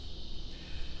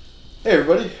Hey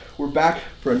everybody, we're back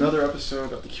for another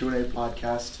episode of the Q&A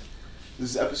podcast.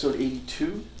 This is episode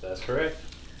 82. That's correct.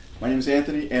 My name is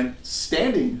Anthony, and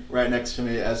standing right next to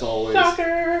me, as always,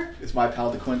 is my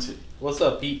pal DeQuincy. What's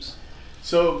up, peeps?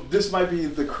 So this might be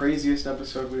the craziest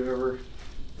episode we've ever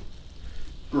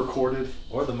recorded.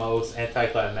 Or the most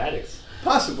anticlimactic.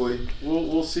 Possibly.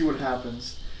 We'll see what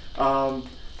happens.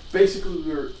 Basically,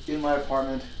 we're in my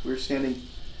apartment. We're standing.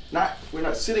 We're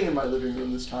not sitting in my living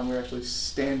room this time. We're actually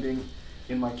standing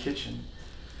in my kitchen.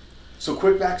 So,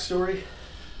 quick backstory.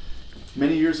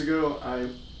 Many years ago, I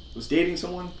was dating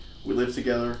someone. We lived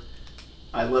together.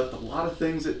 I left a lot of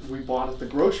things that we bought at the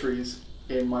groceries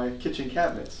in my kitchen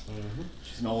cabinets. Mm-hmm.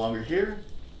 She's no longer here.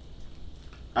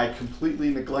 I completely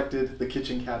neglected the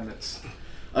kitchen cabinets.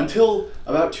 Until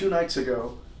about 2 nights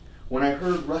ago, when I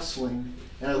heard rustling,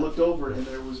 and I looked over, and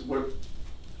there was what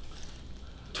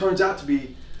turns out to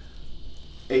be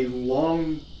a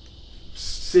long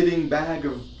sitting bag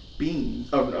of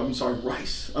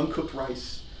rice, uncooked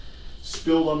rice,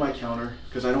 spilled on my counter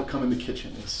because I don't come in the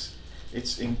kitchen.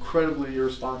 It's incredibly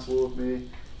irresponsible of me,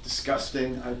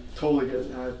 disgusting. I totally get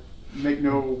it. I make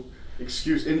no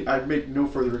excuse. I make no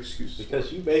further excuse.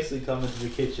 Because you basically come into the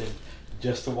kitchen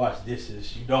just to wash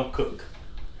dishes. You don't cook.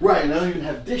 Right, and I don't even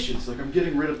have dishes. Like, I'm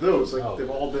getting rid of those. Like, Oh. They've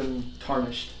all been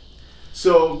tarnished.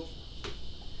 So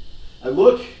I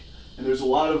look, and there's a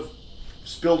lot of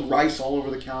spilled rice all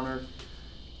over the counter.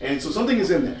 And so something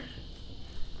is in there.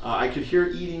 I could hear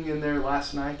eating in there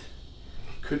last night.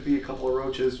 Could be a couple of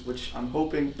roaches, which I'm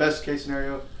hoping, best case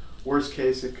scenario. Worst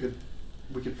case,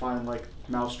 we could find like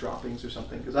mouse droppings or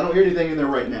something, because I don't hear anything in there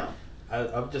right now.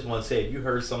 I just want to say, if you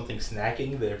heard something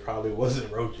snacking, there probably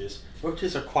wasn't roaches.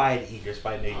 Roaches are quiet eaters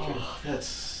by nature. Oh,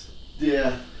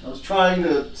 yeah. I was trying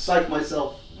to psych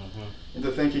myself Mm-hmm.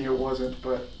 into thinking it wasn't,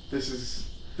 but this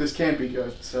can't be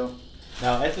good. So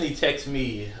Now, Anthony texted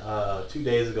me 2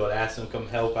 days ago to ask him to come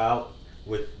help out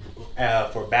with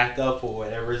for backup or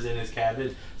whatever's in his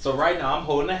cabinet. So right now, I'm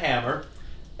holding a hammer,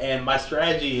 and my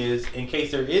strategy is, in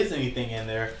case there is anything in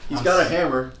there, he's got a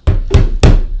hammer.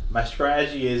 My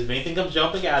strategy is, if anything comes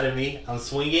jumping out at me, I'm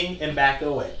swinging and back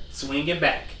away. Swing and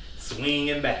back.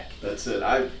 Swing and back. That's it.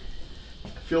 I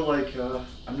feel like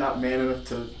I'm not man enough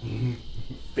to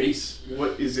face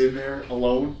what is in there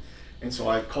alone, and so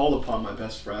I called upon my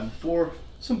best friend for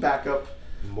some backup,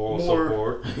 Moral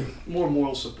support. more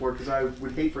moral support, because I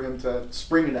would hate for him to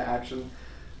spring into action,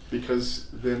 because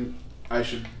then I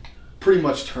should pretty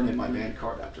much turn in my man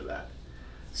card after that.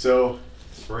 So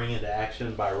Spring into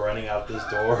action by running out this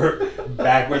door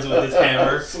backwards with his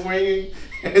hammer. swinging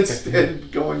and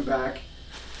instead going back.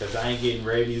 Because I ain't getting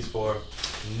rabies for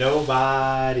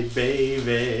nobody,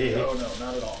 baby. No,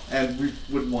 not at all. And we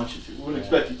wouldn't want you to. We wouldn't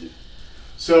expect you to.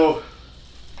 So,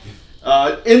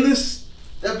 in this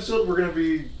episode,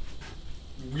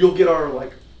 you'll get our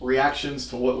reactions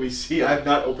to what we see. I have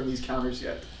not opened these counters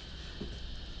yet.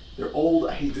 They're old.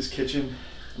 I hate this kitchen.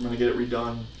 I'm gonna get it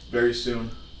redone very soon.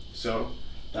 So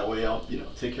that way I'll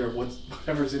take care of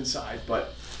whatever's inside.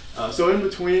 But so in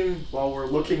between, while we're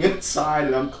looking inside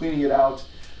and I'm cleaning it out,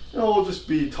 we'll just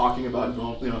be talking about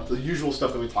the usual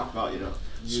stuff that we talk about. Usual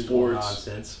Sports,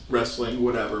 nonsense. wrestling,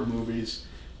 whatever, movies,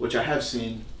 which I have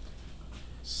seen.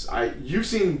 You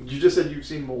just said you've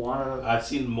seen Moana. I've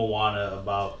seen Moana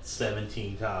about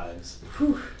 17 times.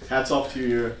 Whew. Hats off to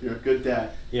you. You're a good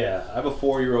dad. Yeah, I have a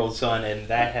 4-year-old son, and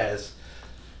that has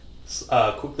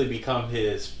quickly become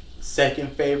his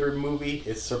second favorite movie.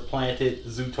 It's supplanted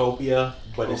Zootopia,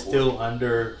 but it's still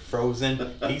under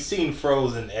Frozen. He's seen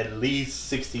Frozen at least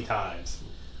 60 times.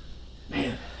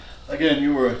 Man, again,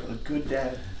 you were a good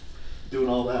dad doing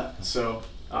all that. So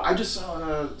I just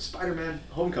saw Spider-Man: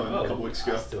 Homecoming a couple weeks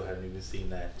ago. I still haven't even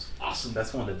seen that. Awesome.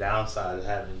 That's one of the downsides of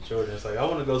having children. It's like, I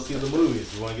want to go see the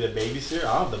movies. You want to get a babysitter?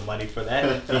 I don't have the money for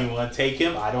that. Do you want to take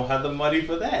him? I don't have the money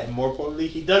for that. And more importantly,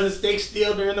 he doesn't stay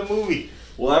still during the movie.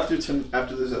 Well, after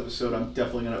this episode, I'm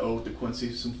definitely going to owe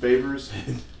DeQuincy some favors.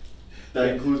 That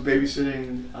includes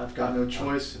babysitting. I've got no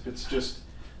choice. If it's just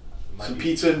some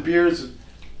pizza and beers,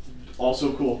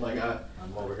 also cool.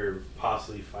 I'm over here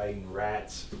possibly fighting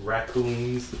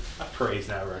raccoons. I praise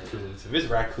not raccoons. If it's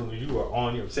raccoons, you are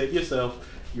on your save yourself.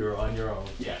 You're on your own.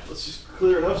 Yeah, let's just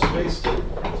clear enough space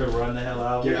to run the hell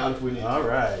out. Get out if we need. All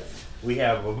right, we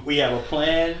have a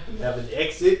plan. We have an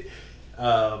exit.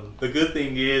 The good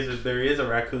thing is, if there is a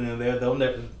raccoon in there,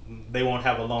 they won't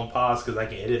have a long pause because I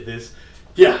can edit this.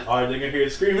 Yeah. Or they're gonna hear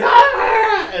it screaming,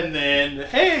 ah! And then,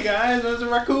 hey guys, there's a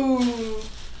raccoon.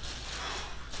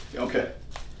 Okay.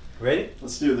 Ready?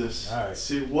 Let's do this. All right. Let's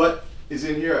see what is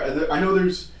in here. I know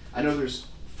there's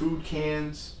food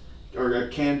cans or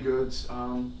canned goods.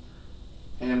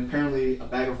 and apparently a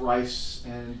bag of rice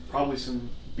and probably some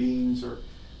beans or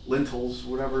lentils,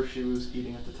 whatever she was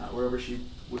eating at the time, whatever she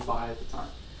would buy at the time.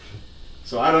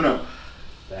 So I don't know.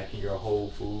 Back in your Whole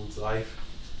Foods life.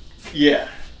 Yeah.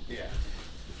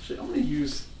 Actually, I'm going to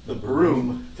use the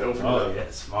broom to open it up. Oh, yeah,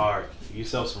 smart. Give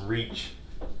yourself some reach.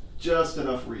 Just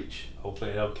enough reach.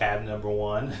 Opening up cabinet number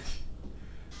 1.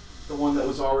 The one that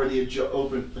was already a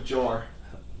jar.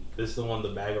 This is the one the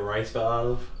bag of rice fell out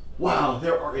of? Wow,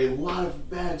 there are a lot of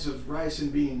bags of rice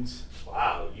and beans.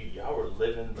 Wow, y'all were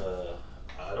living the,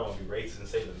 I don't want to be racist and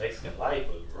say the Mexican life,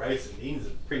 but rice and beans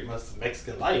is pretty much the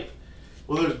Mexican life.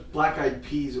 Well, there's black-eyed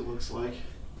peas, it looks like.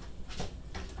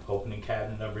 Opening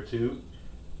cabinet number 2.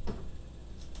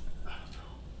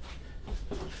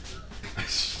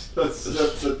 Let's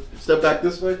step back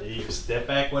this way. You step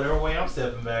back whatever way I'm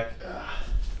stepping back.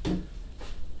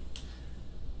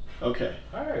 Okay.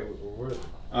 Alright,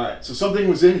 Alright, so something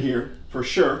was in here, for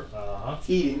sure. Uh-huh.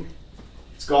 Eating.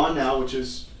 It's gone now, which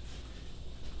is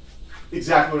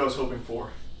exactly what I was hoping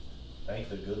for. Thank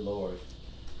the good Lord.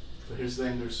 But here's the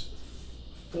thing, there's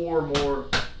 4 more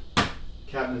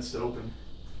cabinets to open.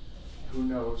 Who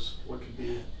knows what could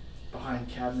be behind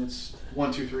cabinets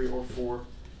 1, 2, 3, or 4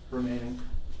 remaining.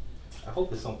 I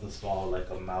hope it's something small like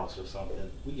a mouse or something.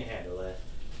 We can handle that.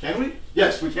 Can we?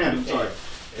 Yes, we can. I'm sorry.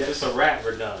 If it's a rat,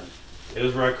 we're done. If it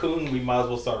was raccoon, we might as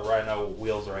well start riding our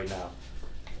wheels right now.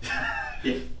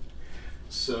 Yeah.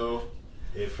 So,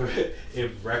 if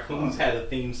raccoons had a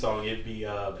theme song, it'd be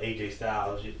AJ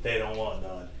Styles. They don't want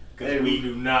none. Because we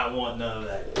do not want none of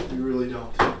that. We really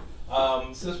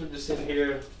don't. Since we're just sitting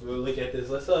here, we'll look at this.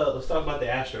 Let's talk about the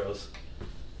Astros.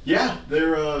 Yeah,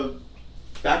 they're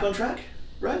back on track,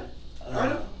 right?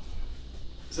 Right.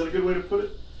 Is that a good way to put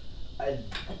it?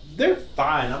 They're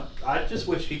fine. I just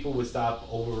wish people would stop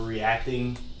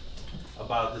overreacting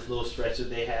about this little stretch that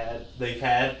they've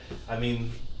had. I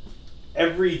mean,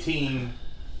 every team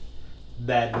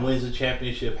that wins a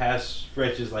championship has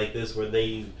stretches like this where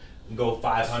they go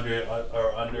 500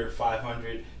 or under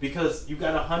 500 because you've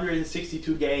got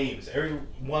 162 games. Every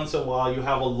once in a while you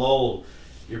have a lull.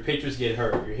 Your pitchers get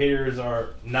hurt. Your hitters are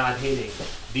not hitting.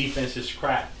 Defense is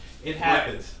crap. It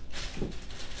happens.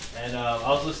 And I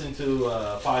was listening to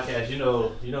a podcast. You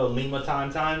know Lima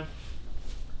Time?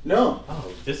 No.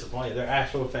 Oh, disappointed. They're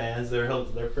Astro fans. They're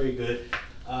pretty good.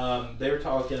 They were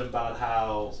talking about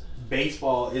how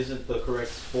baseball isn't the correct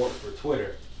sport for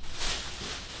Twitter.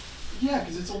 Yeah,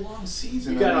 because it's a long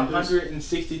season. You got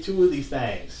 162 of these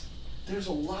things. There's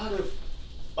a lot of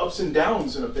ups and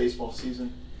downs in a baseball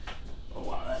season. Oh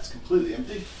wow, that's completely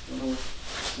empty. Don't know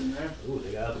what's in there. Ooh,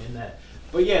 they got in that.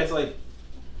 But yeah, it's like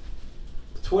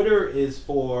Twitter is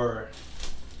for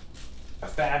a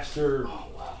faster. Oh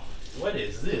wow. What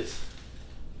is this?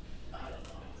 I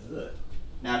don't know.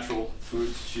 Natural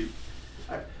foods.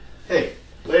 Hey,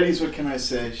 ladies, what can I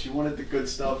say? She wanted the good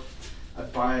stuff.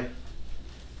 I'd buy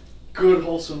good,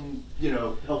 wholesome,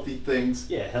 healthy things.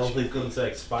 Yeah, healthy things that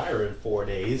expire in 4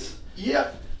 days.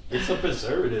 Yep. It's a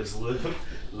preservatives.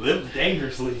 Live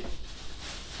dangerously.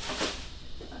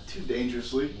 Not too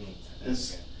dangerously.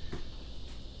 As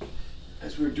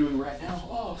we're doing right now.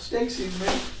 Oh, steak season,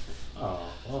 man.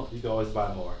 Oh, well, you can always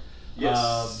buy more.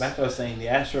 Yes. Back to I was saying, the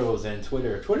Astros and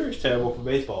Twitter. Twitter is terrible for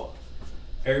baseball.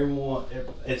 Everyone,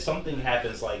 if something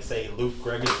happens, like say Luke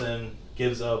Gregerson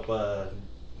gives up a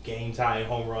game-tying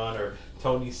home run, or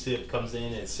Tony Sip comes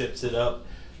in and sips it up,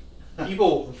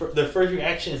 people, their first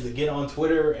reaction is to get on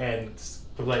Twitter and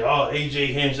be like, "Oh, AJ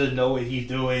Hinch doesn't know what he's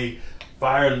doing.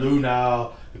 Fire Lou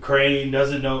now. Crane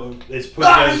doesn't know. It's put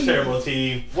together a terrible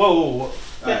team. Whoa,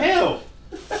 the hell!"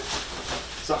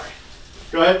 Sorry.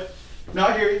 Go ahead. No,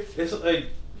 I hear you. It's like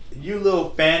you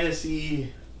little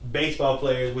fantasy baseball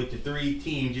players with your 3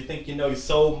 teams. You think you know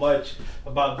so much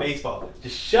about baseball.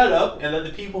 Just shut up and let the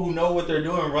people who know what they're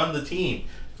doing run the team.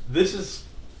 This is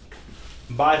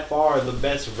by far the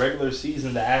best regular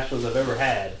season the Astros have ever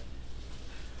had.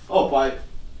 Oh,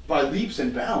 by leaps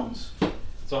and bounds.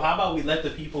 So how about we let the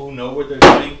people who know what they're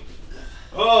doing?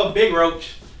 Oh, Big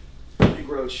Roach. Big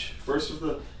Roach. First of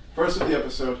the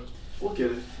episode. We'll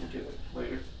get it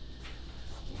later.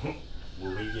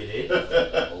 Will we get it?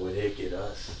 Or will it get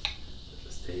us?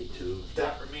 Stay tuned.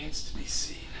 That remains to be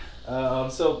seen.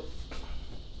 So,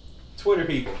 Twitter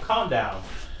people, calm down.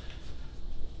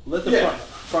 Let the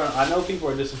front. I know people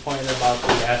are disappointed about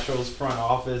the Astros front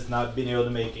office not being able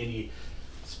to make any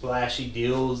splashy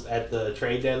deals at the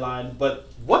trade deadline, but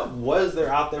what was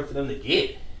there out there for them to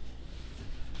get?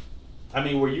 I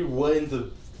mean, were you willing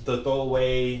to throw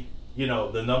away,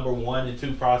 the number 1 and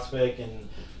 2 prospect in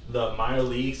the minor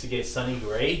leagues to get Sonny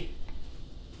Gray?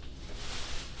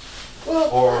 Well,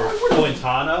 or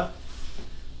Quintana?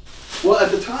 Well,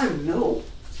 at the time, no,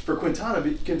 for Quintana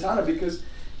because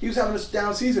he was having a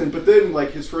down season. But then,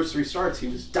 like his first 3 starts, he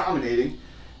was dominating.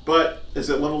 But as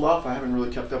it leveled off, I haven't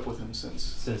really kept up with him since.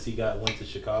 Since he went to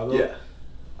Chicago? Yeah.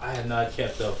 I have not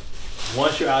kept up.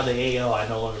 Once you're out of the AL, I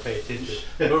no longer pay attention.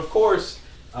 But of course,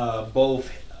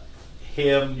 both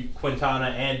him, Quintana,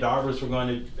 and Darvish were going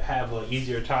to have an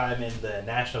easier time in the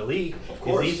National League. Of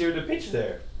course. It's easier to pitch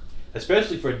there.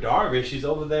 Especially for Darvish. He's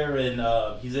over there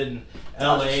he's in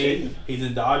Dodger LA. Stadium. He's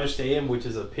in Dodger Stadium, which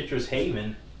is a pitcher's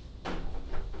haven.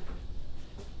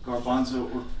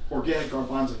 Garbanzo, organic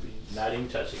garbanzo beans. Not even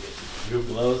touching it. Your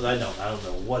gloves, I don't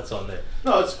know what's on there.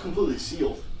 No, it's completely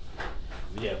sealed.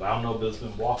 Yeah, but I don't know if Bill's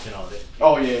been walking on it.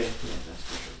 Oh yeah, that's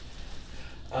for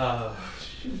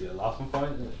sure. Shoot, I lost my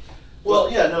point. Well,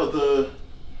 yeah, no,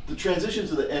 the transition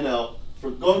to the NL,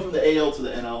 for going from the AL to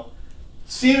the NL,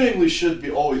 seemingly should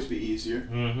always be easier.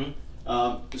 Mm-hmm.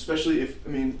 Especially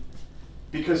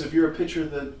because if you're a pitcher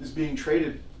that is being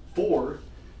traded for,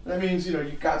 that means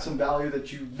you've got some value,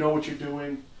 that you know what you're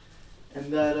doing,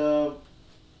 and that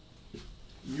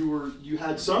you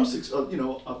had some a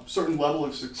certain level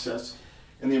of success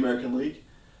in the American League.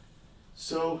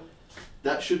 So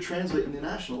that should translate in the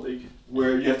National League,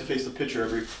 where you have to face the pitcher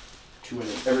every 3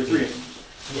 innings.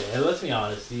 Yeah, and let's be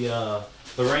honest, the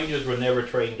Rangers were never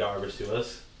trading Darvish to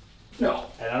us. No.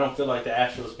 And I don't feel like the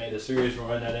Astros made a serious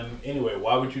run at him anyway.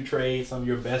 Why would you trade some of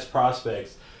your best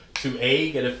prospects to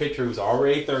A, get a pitcher who's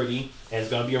already 30 and is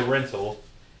going to be a rental,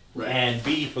 Right. and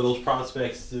B, for those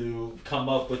prospects to come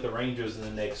up with the Rangers in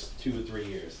the next 2 or 3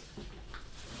 years?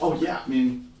 Oh yeah,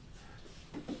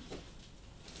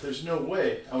 there's no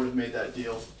way I would have made that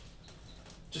deal.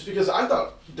 Just because I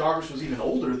thought Darvish was even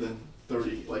older than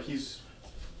 30. Like he is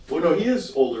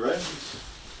older, right?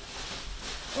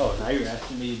 Oh, now you're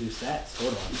asking me to do stats.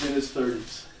 Hold on. He's in his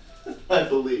 30s, I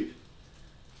believe.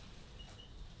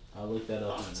 I'll look that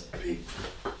up. It's big.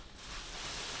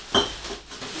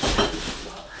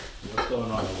 What's going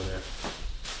on over there?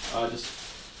 Just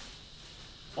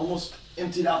almost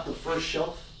emptied out the first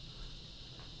shelf.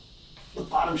 The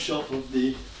bottom shelf of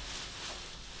this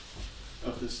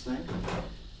thing.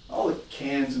 All the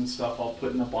cans and stuff I'll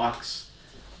put in a box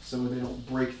so they don't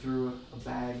break through a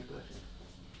bag, but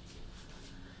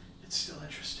it's still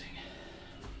interesting.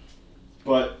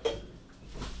 But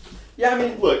yeah,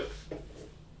 look,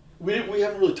 we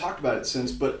haven't really talked about it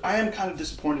since, but I am kind of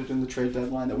disappointed in the trade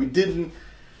deadline that we didn't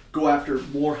go after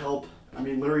more help.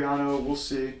 Liriano, we'll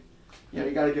see. You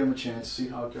got to give him a chance, see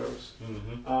how it goes.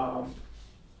 Mm-hmm.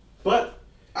 But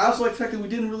I also like the fact that we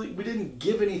didn't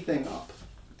give anything up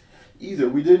either.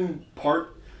 We didn't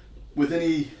part with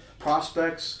any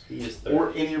prospects. He is 30.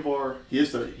 Or any of our. He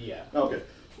is 30. Yeah. Okay.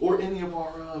 Or any of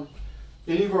our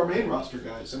main roster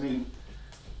guys.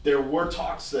 There were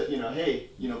talks that hey,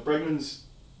 Bregman's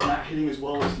not hitting as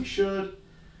well as he should.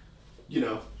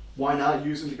 Why not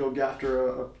use him to go after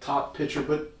a top pitcher?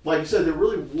 But like you said, there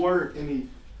really weren't any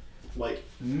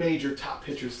major top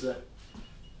pitchers that.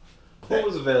 Who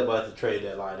was available at the trade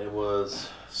deadline? It was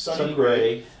Sonny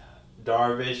Gray,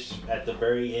 Darvish at the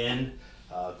very end.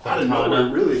 I don't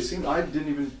know. Really, it seemed I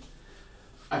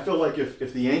felt like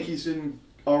if the Yankees didn't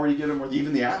already get him, or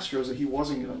even the Astros, that he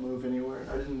wasn't going to move anywhere.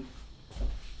 I didn't.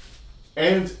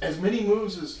 And as many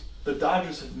moves as the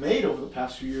Dodgers have made over the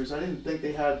past few years, I didn't think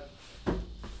they had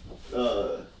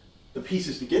the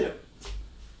pieces to get him.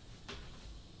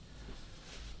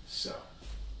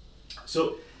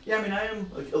 So yeah, I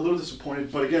am a little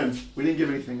disappointed, but again, we didn't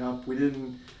give anything up.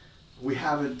 We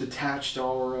haven't detached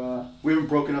we haven't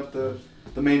broken up the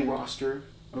main roster.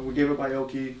 We gave up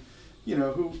Aoki,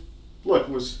 who,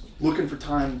 was looking for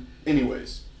time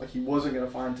anyways. He wasn't going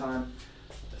to find time.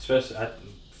 Especially,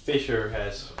 Fisher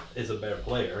is a better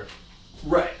player.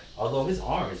 Right. Although his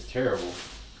arm is terrible.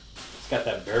 He's got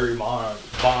that Barry Bonds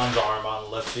arm on the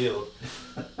left field.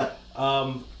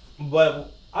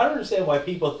 But I don't understand why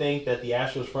people think that the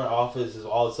Astros front office is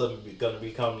all of a sudden going to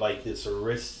become like this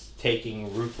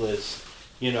risk-taking, ruthless,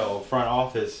 front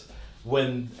office,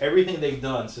 when everything they've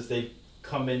done since they've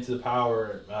come into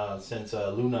power, since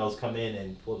Luno's come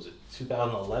in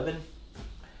 2011?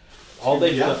 All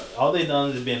they've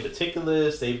done is been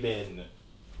meticulous. They've been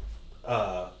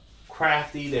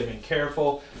crafty. They've been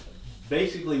careful.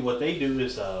 Basically, what they do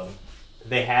is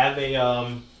they have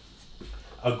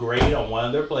a grade on one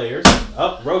of their players.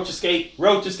 Roach escape.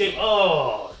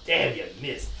 Oh, damn, you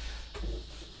missed.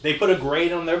 They put a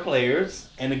grade on their players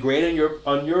and a grade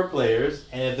on your players,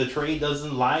 and if the trade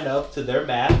doesn't line up to their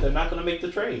math, they're not going to make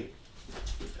the trade.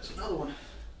 There's another one.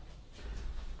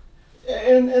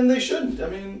 And they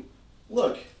shouldn't.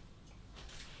 Look.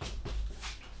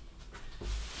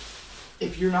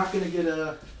 If you're not going to get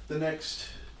the the next,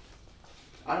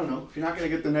 I don't know, if you're not going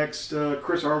to get the next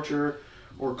Chris Archer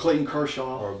or Clayton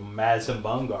Kershaw or Madison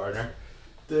Bumgarner,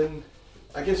 then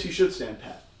I guess you should stand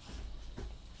pat.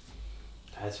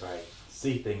 That's right.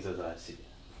 See things as I see it.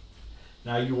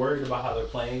 Now, are you worried about how they're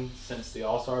playing since the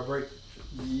All-Star break?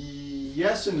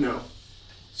 Yes and no.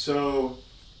 So,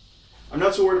 I'm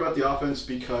not so worried about the offense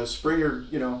because Springer,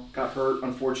 got hurt,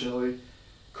 unfortunately.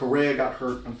 Correa got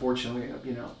hurt, unfortunately,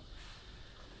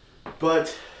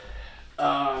 But,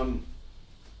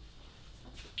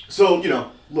 so,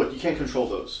 look, you can't control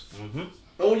those. Mm-hmm.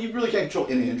 Oh, you really can't control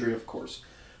any injury, of course.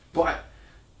 But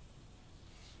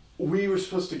we were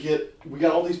supposed to we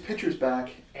got all these pitchers back,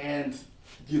 and,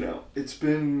 the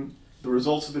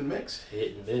results have been mixed.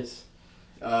 Hit and miss.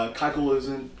 Keuchel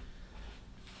isn't,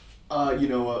 a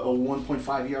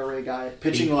 1.5 ERA guy,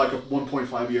 pitching like a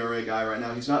 1.5 ERA guy right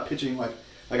now. He's not pitching like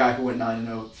a guy who went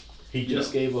 9-0. He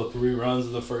just gave up 3 runs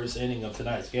in the first inning of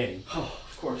tonight's game. Oh,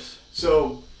 of course.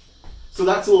 So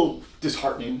that's a little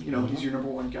disheartening. He's your number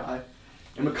one guy.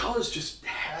 And McCullers just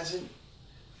hasn't.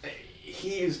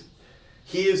 He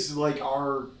is like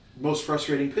our most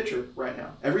frustrating pitcher right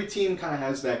now. Every team kind of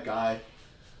has that guy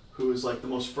who is like the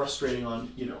most frustrating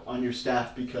on your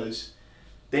staff because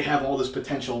they have all this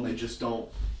potential and they just don't.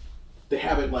 They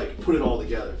haven't like put it all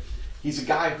together. He's a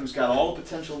guy who's got all the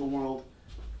potential in the world,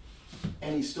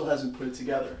 and he still hasn't put it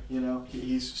together.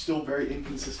 He's still very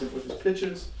inconsistent with his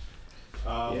pitches.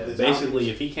 Basically,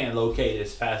 if he can't locate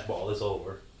his fastball, it's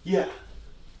over. Yeah.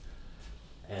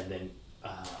 And then,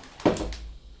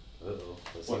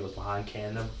 let's see what's behind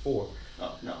can number 4.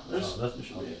 Oh, no. There shouldn't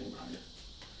be anything behind it.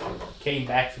 Came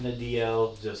back from the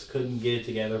DL, just couldn't get it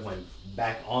together, went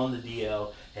back on the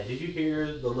DL. And did you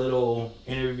hear the little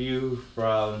interview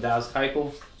from Dallas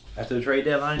Keuchel after the trade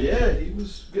deadline? Yeah, he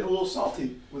was getting a little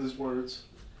salty with his words.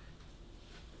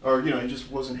 Or, he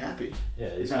just wasn't happy. Yeah,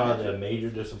 he's called it a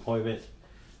major disappointment.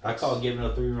 I call giving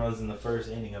up 3 runs in the first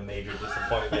inning a major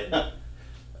disappointment.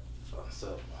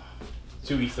 So,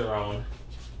 to each their own.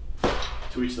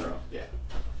 To each their own, yeah.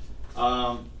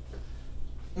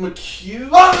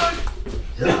 McHugh.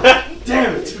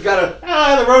 Damn it! We gotta.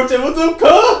 The rotate. What's up,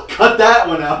 Cub? Cut that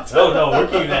one out. Oh no, we're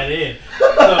keeping that in.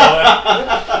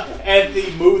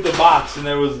 Anthony moved the box, and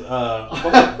there was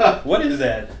what is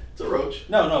that? It's a roach.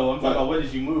 No, I'm talking about what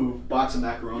did you move? Box of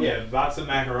macaroni. Yeah, box of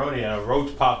macaroni, and a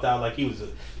roach popped out like he was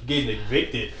getting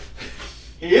evicted.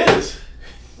 He is.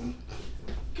 What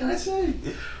can I say?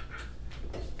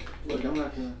 Look, I'm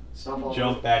not gonna stop all.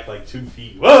 Jump back like 2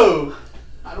 feet. Whoa!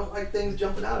 I don't like things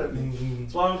jumping out at me.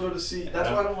 That's why I don't go to see. That's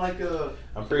why I don't like.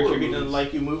 I'm pretty sure he doesn't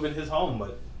like you moving his home,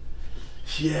 but.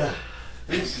 Yeah.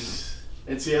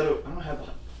 And see, I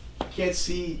can't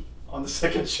see on the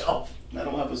second shelf. I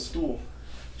don't have a stool.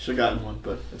 Should have gotten one,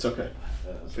 but it's okay.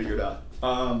 I'll figure it out.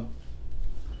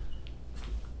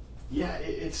 Yeah,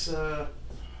 it's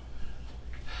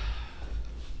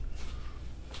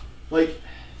like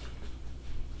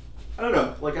I don't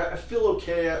know. Like I feel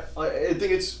okay. I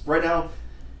think it's right now.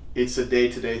 It's a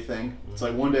day-to-day thing. It's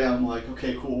like one day I'm like,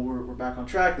 okay, cool, we're back on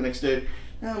track. The next day,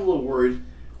 I'm a little worried.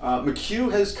 McHugh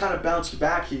has kind of bounced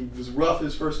back. He was rough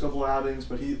his first couple outings,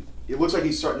 but it looks like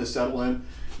he's starting to settle in.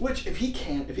 Which, if he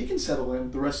can settle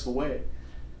in the rest of the way,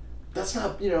 that's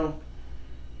not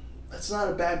that's not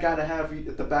a bad guy to have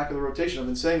at the back of the rotation. I've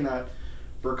been saying that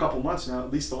for a couple months now,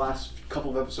 at least the last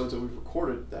couple of episodes that we've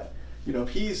recorded. That if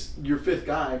he's your 5th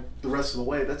guy the rest of the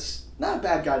way, that's not a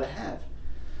bad guy to have.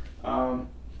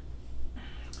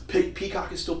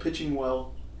 Peacock is still pitching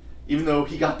well, even though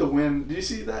he got the win. Did you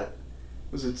see that?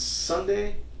 Was it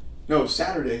Sunday? No,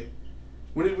 Saturday.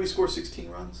 When did we score 16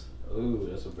 runs? Ooh,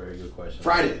 that's a very good question.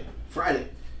 Friday.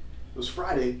 It was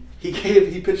Friday. He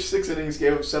pitched 6 innings,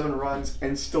 gave up 7 runs,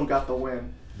 and still got the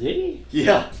win. Did he?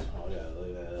 Yeah. Oh yeah,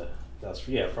 look at that. That's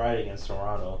Friday against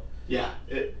Toronto. Yeah.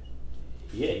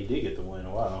 Yeah, he did get the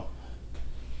win. Wow.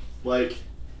 Like,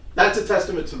 that's a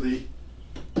testament to the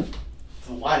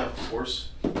lineup, of course.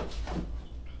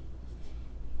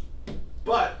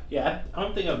 But yeah, I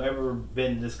don't think I've ever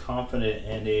been this confident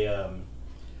in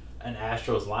an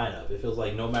Astros lineup. It feels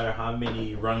like no matter how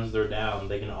many runs they're down,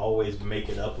 they can always make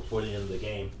it up before the end of the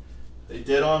game. They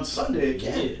did on Sunday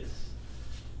again.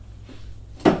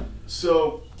 Yes.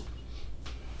 So,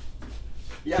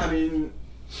 yeah, I mean,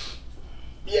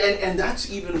 yeah, and that's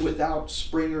even without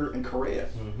Springer and Correa.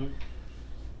 Mm-hmm.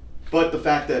 But the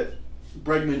fact that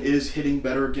Bregman is hitting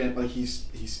better again, like he's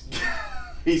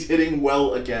he's hitting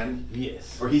well again.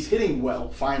 Yes. Or he's hitting well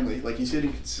finally, like he's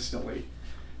hitting consistently.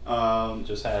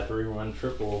 Just had a 3-run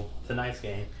triple tonight's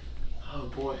game. Oh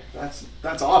boy, that's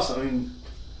awesome. I mean,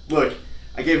 look,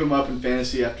 I gave him up in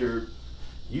fantasy after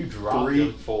You dropped Three.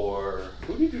 him for...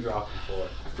 Who did you drop him for?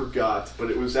 I forgot, but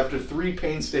it was after 3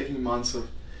 painstaking months of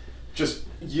just,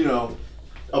 you know,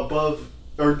 above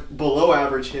or below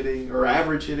average hitting, or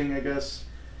average hitting, I guess.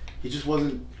 He just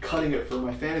wasn't cutting it for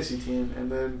my fantasy team.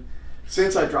 And then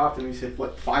since I dropped him, he's hit,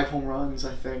 5 home runs,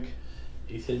 I think.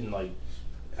 He's hitting like...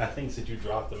 I think since you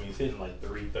dropped him, he's hitting like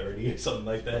 330 or something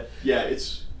like that. Yeah,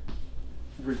 it's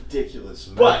ridiculous.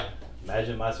 But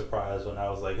imagine my surprise when I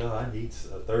was like, oh, I need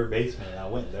a third baseman, and I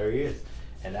went, and there he is.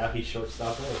 And now he's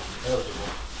shortstop eligible.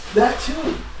 that too,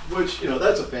 which, you know,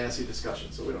 that's a fantasy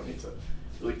discussion, so we don't need to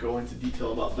really go into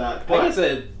detail about that. But Like I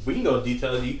said, we can go into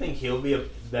detail. Do you think he would be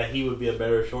a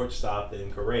better shortstop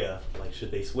than Correa? Like, should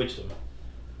they switch them?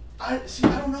 I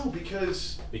don't know,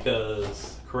 because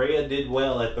Correa did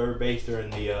well at third base during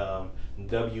the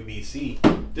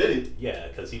WBC. did he? Yeah,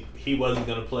 because he wasn't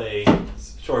going to play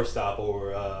shortstop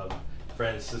over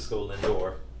Francisco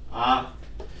Lindor.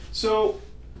 So,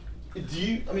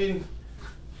 the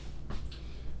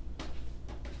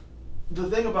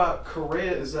thing about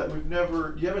Correa is that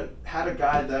you haven't had a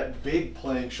guy that big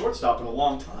playing shortstop in a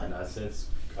long time. Not since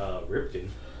Ripken.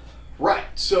 Right,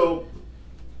 so,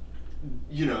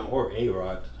 you know. Or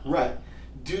A-Rod. Right.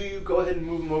 Do you go ahead and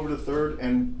move him over to third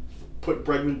and put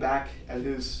Bregman back at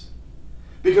his...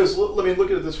 Because, look at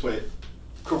it this way.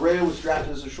 Correa was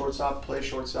drafted as a shortstop, plays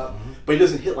shortstop, but he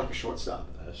doesn't hit like a shortstop.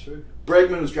 That's true.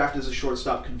 Bregman was drafted as a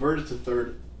shortstop, converted to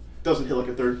third, doesn't hit like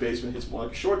a third baseman, hits more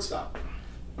like a shortstop.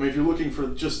 I mean, if you're looking for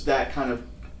just that kind of,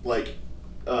 like,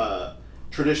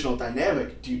 traditional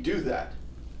dynamic, do you do that?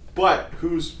 But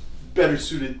who's better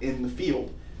suited in the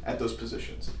field at those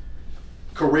positions?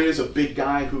 Correa's a big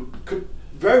guy who could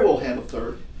very well handle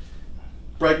third.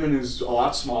 Bregman is a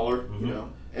lot smaller, you know,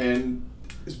 and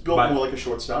is built more like a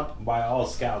shortstop. By all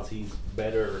scouts, he's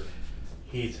better.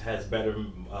 He has better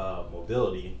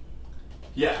mobility.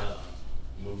 Yeah.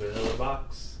 Moving another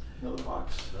box. Another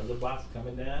box. Another box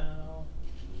coming down.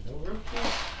 No roaches.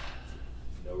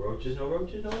 No roaches. No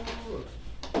roaches. No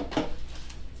roaches.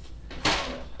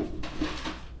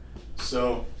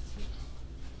 So,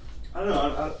 I don't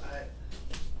know.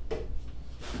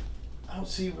 I don't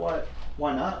see why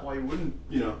not. Why you wouldn't,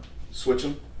 switch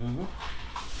them. Mm-hmm.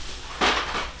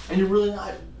 And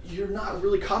you're not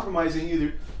really compromising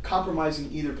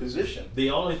either position.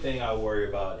 The only thing I worry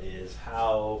about is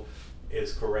how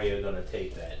is Correa going to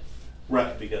take that?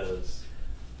 Right. Because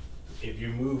if you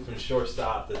move from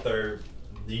shortstop to third,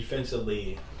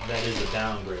 defensively, that is a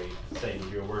downgrade. Saying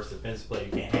you're a worse defensive player,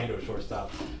 you can't handle a shortstop.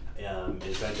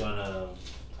 Is that going to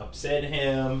upset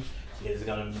him? Is it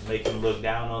going to make him look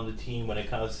down on the team when it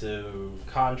comes to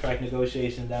contract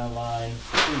negotiations down the line?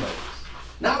 Who knows?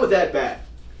 Not with that bad.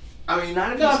 I mean,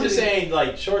 not if No, he's I'm just hitting- saying,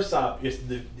 like, shortstop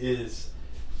is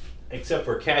except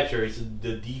for catcher, he's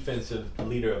the defensive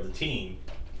leader of the team.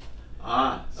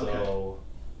 Okay. So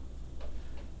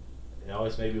it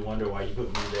always made me wonder why you put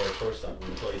me there at shortstop when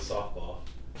you play softball.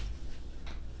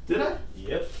 Did I?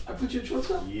 Yep. I put you at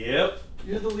shortstop? Yep.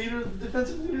 You're the leader, the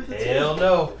defensive leader of the team? Hell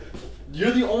no.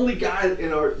 You're the only guy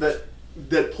in our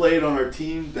that played on our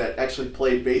team that actually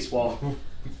played baseball.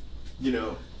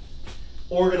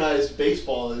 Organized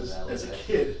baseball as a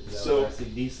kid. So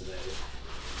actually decent at it.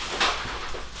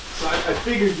 I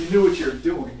figured you knew what you were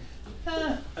doing.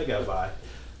 I got by.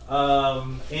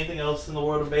 Anything else in the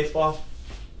world of baseball?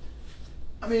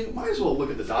 I mean, might as well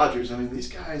look at the Dodgers. I mean, these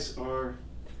guys are.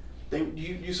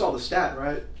 You saw the stat,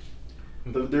 right?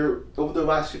 They're over the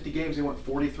last 50 games, they went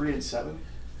 43-7,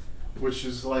 which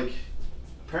is like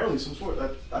apparently some sort.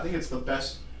 I think it's the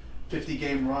best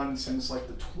 50-game run since like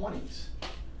the 20s.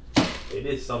 They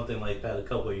did something like that a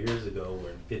couple of years ago,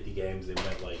 where in 50 games they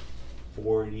went like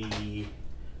 41-9,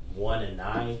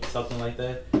 something like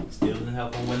that. Still didn't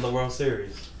help them win the World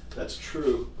Series. That's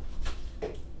true.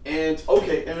 And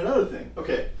another thing.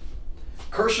 Okay,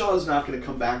 Kershaw is not going to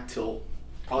come back till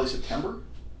probably September.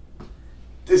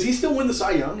 Does he still win the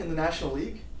Cy Young in the National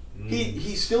League?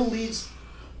 He still leads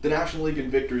the National League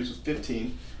in victories with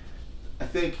 15. I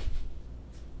think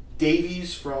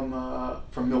Davies from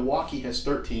Milwaukee has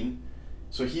 13.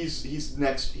 So he's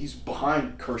next. He's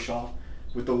behind Kershaw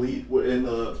with the lead in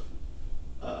the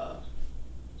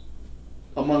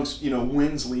amongst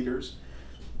wins leaders.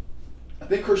 I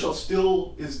think Kershaw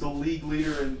still is the league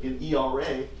leader in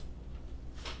ERA.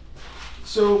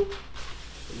 So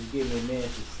You give me a minute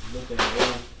to look at my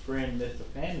old friend Mr.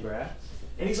 Fangraphs.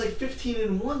 and he's like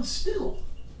 15-1 still.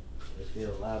 If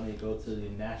they'll allow me to go to the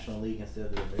National League instead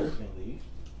of the American League.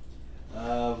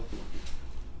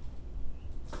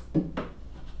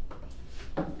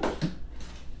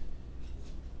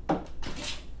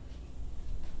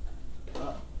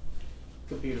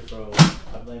 Computer froze.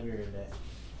 I blame your internet.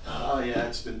 yeah,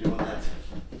 it's been doing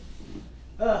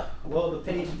that. Well, the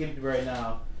page you give me right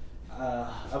now,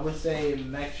 I would say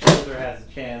Max Scherzer has a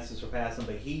chance to surpass him,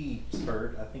 but he's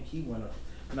hurt. I think he went.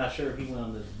 I'm not sure if he went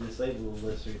on the disabled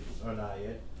list or not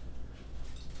yet.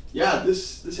 Yeah,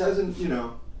 this hasn't,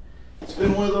 it's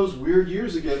been one of those weird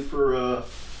years again for,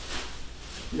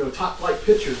 top flight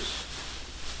pitchers.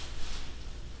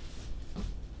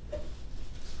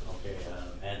 Okay,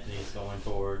 Anthony's going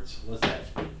towards, what's that?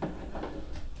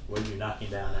 What are you knocking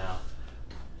down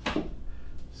now?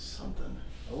 Something.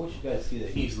 I want you guys to see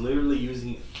that he's literally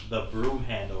using the broom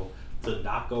handle to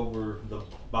knock over the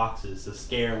boxes to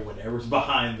scare whatever's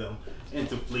behind them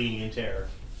into fleeing in terror.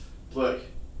 Look,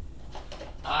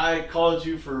 I called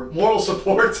you for moral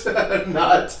support,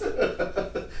 not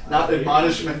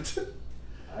admonishment.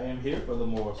 I am here for the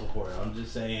moral support. I'm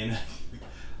just saying,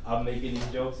 I'm making these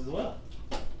jokes as well.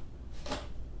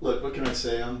 Look, what can I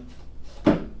say?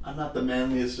 I'm not the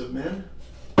manliest of men.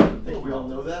 I think we all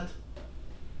know that.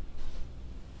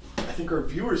 I think our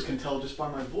viewers can tell just by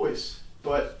my voice,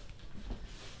 but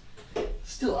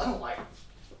still, I don't like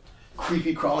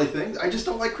creepy crawly things. I just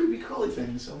don't like creepy crawly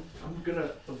things. So I'm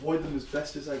gonna avoid them as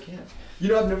best as I can.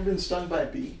 I've never been stung by a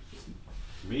bee.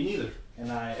 Me neither.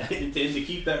 And I intend to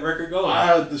keep that record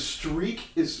going. The streak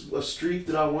is a streak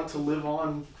that I want to live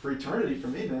on for eternity for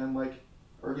me, man.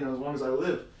 Or as long as I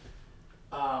live.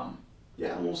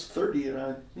 Yeah, almost 30, and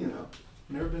I,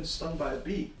 never been stung by a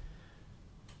bee.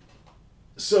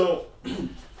 So,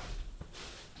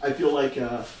 I feel like,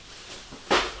 I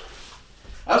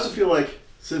also feel like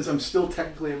since I'm still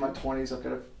technically in my 20s, I've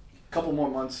got a couple more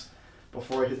months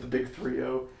before I hit the big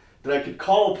 3-0, that I could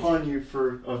call upon you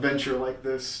for a venture like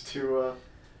this to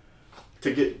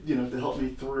get, to help me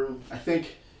through. I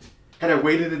think, had I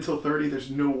waited until 30,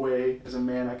 there's no way as a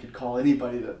man I could call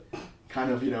anybody to kind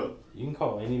of, You can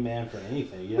call any man for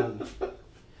anything, yeah.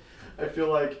 I feel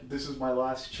like this is my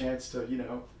last chance to,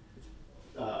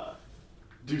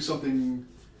 do something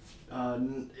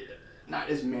not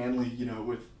as manly,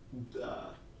 with,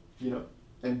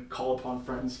 and call upon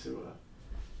friends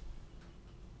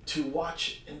to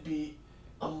watch and be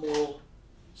a moral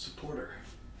supporter.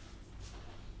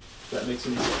 If that makes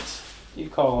any sense. You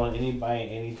call on anybody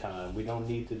anytime. We don't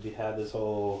need to have this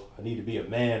whole, I need to be a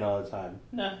man all the time.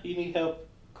 Nah, you need help,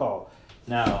 call.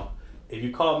 Now, if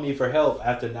you call me for help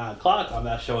after 9 o'clock, I'm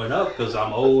not showing up because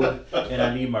I'm old and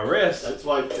I need my rest. That's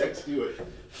why I text you at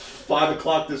 5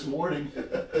 o'clock this morning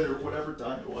or whatever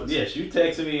time it was. Yes, you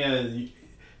texted me and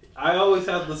I always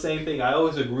have the same thing. I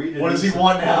always agree to What does he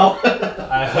want now?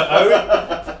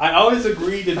 I always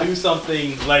agree to do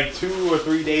something like 2 or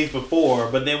 3 days before,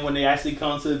 but then when they actually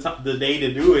come to the day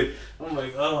to do it, I'm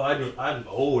like, oh, I'm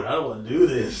old. I don't want to do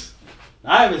this.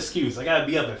 I have an excuse. I got to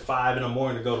be up at 5 in the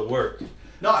morning to go to work.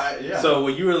 No, yeah. So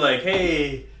when you were like,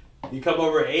 hey, you come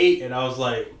over at 8, and I was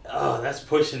like, oh, that's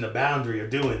pushing the boundary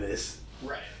of doing this.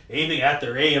 Right. Anything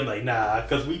after 8, I'm like, nah,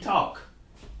 because we talk.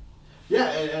 Yeah,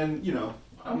 and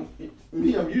I'm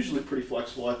usually pretty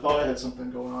flexible. I thought I had something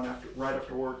going on right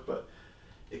after work, but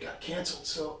it got canceled.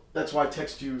 So that's why I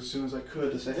texted you as soon as I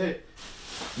could to say, hey,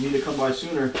 you need to come by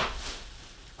sooner.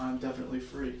 I'm definitely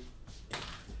free.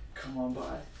 Come on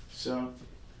by. So.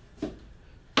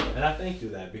 And I thank you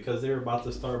that because they're about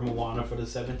to start Moana for the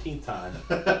 17th time.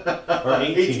 Or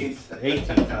 18th.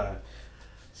 18th time.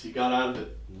 So you got out of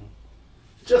it.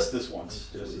 Just this once.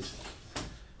 Just this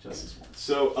once.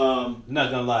 So, I'm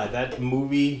not gonna lie, that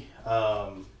movie,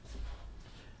 the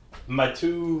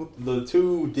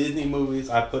two Disney movies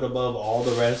I put above all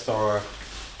the rest are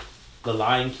The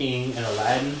Lion King and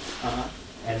Aladdin.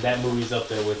 And that movie's up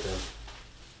there with them.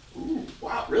 Ooh,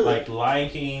 wow, really? Like, Lion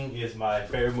King is my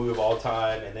favorite movie of all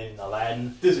time, and then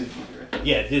Aladdin. Disney movie, right?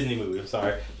 Yeah, Disney movie, I'm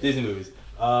sorry. Disney movies.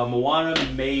 Moana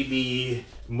may be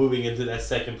moving into that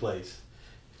second place.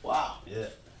 Wow. Yeah.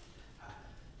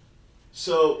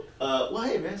 So, well,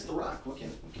 hey, man, it's The Rock. What can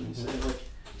you say?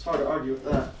 It's hard to argue with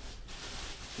that.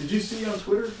 Did you see on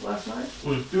Twitter last night?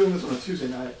 We're doing this on a Tuesday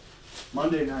night.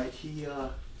 Monday night, he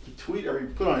put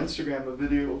on Instagram a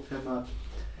video of him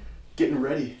getting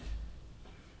ready.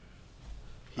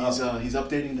 He's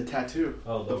updating the tattoo.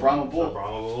 Oh, the Brahma Bull. The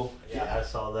Brahma Bull. Yeah, I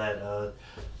saw that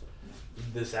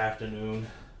this afternoon.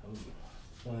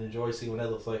 I'm going to enjoy seeing what that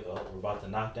looks like. Oh, we're about to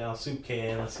knock down soup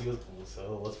can. Let's see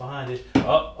what's behind it.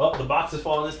 Oh, the box is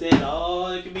falling instead.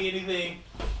 Oh, it could be anything.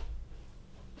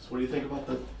 So what do you think about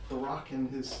the Rock and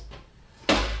his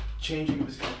changing of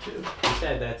his tattoo? He's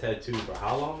had that tattoo for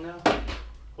how long now?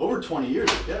 Over 20 years,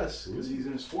 I guess, because he's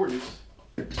in his 40s.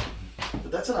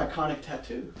 But that's an iconic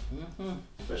tattoo,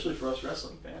 especially for us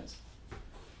wrestling fans.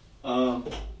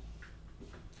 What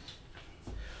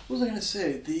was I gonna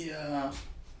say?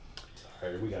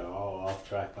 Sorry, we got all off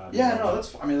track. Yeah, no,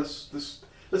 that's. I mean, that's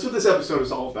what this episode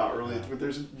is all about, really. Yeah.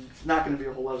 There's not going to be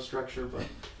a whole lot of structure, but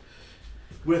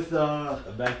with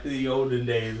back to the olden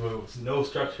days where it was no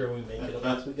structure, we make it up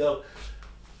as we go.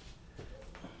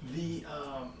 The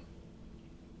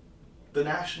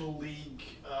National League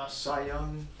Cy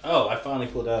Young. Oh, I finally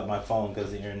pulled out my phone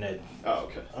because the internet. Oh,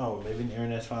 okay. Oh, maybe the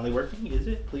internet's finally working. Is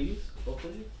it? Please,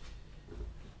 hopefully.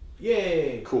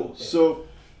 Yay! Cool. Okay. So,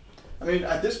 I mean,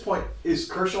 at this point, is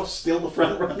Kershaw still the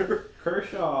front runner?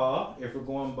 Kershaw, if we're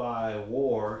going by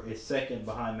WAR, is second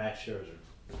behind Max Scherzer.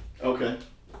 Okay.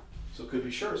 So it could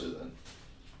be Scherzer then.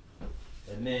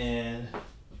 And then,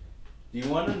 do you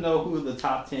want to know who the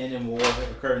top 10 in WAR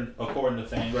occurred according to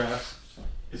Fangraphs?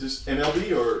 Is this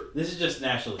MLB or? This is just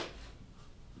National League.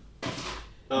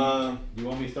 Do you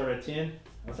want me to start at 10?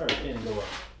 I'll start at 10 and go up.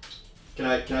 Can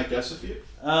I guess a few?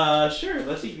 Sure.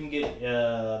 Let's see if you can get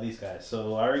these guys.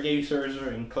 So I already gave you Scherzer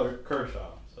and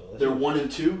Kershaw. So They're 1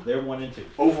 and 2 They're 1 and 2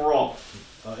 overall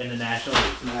in the National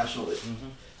League. in the National League.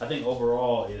 I think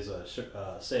overall is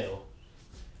Sale,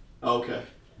 Okay.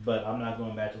 but I'm not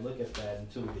going back to look at that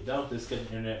until we get done with this because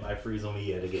the internet might freeze on me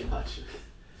yet again. Gotcha.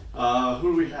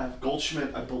 Who do we have?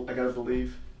 Goldschmidt, I gotta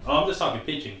believe. Oh, I'm just talking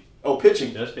pitching. Oh,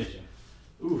 pitching. Just pitching.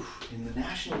 Oof, in the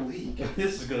National League.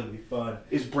 This is gonna be fun.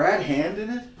 Is Brad Hand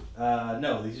in it?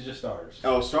 No, these are just starters.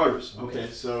 Oh, starters. Okay.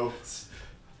 Okay, so,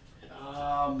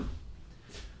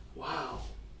 wow.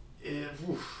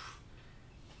 Oof.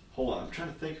 Hold on, I'm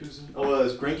trying to think who's in. Oh,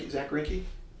 is Greinke? Zach Greinke?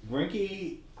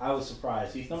 Greinke, I was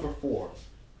surprised. He's number 4.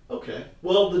 Okay.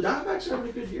 Well, the Diamondbacks are having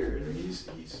a good year. I mean, he's,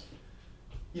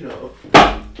 you know,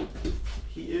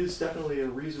 he is definitely a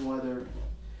reason why they're.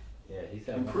 Yeah, he's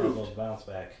having a Improved. little bounce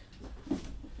back.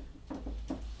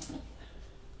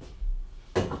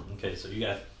 Okay, so you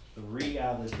got 3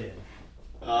 out of the 10.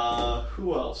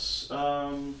 Who else?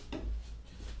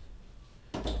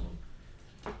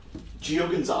 Gio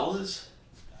Gonzalez?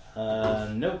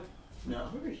 Nope. No.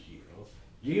 Where is Gio?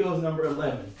 Gio's number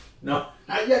 11. No.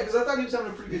 Not yet, because I thought he was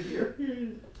having a pretty good year.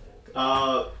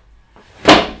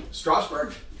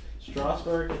 Strasburg?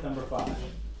 Strasburg is number 5.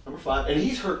 Number 5. And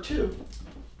he's hurt too.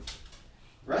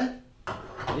 Right?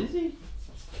 Is he?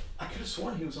 I could have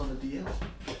sworn he was on the DL.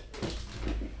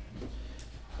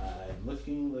 I'm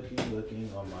looking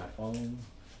on my phone.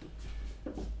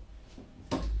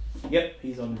 Yep,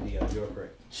 he's on the DL. You're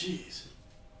correct. Jeez.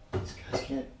 These guys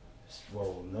can't.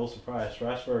 Well, no surprise.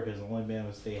 Strasburg has only been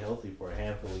able to stay healthy for a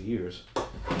handful of years.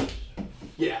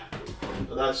 Yeah.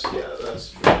 That's true.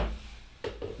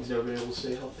 He's never been able to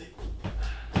stay healthy.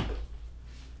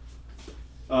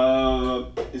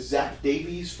 Is Zach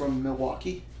Davies from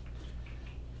Milwaukee?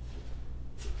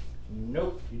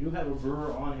 Nope. You do have a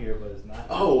Brewer on here, but it's not.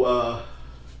 Oh,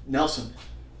 Nelson.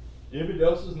 Jimmy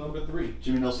Nelson's number 3.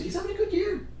 Jimmy Nelson. He's having a good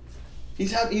year.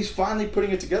 He's finally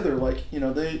putting it together. Like, you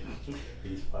know,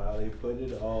 He's finally put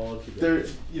it all together.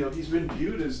 he's been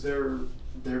viewed as their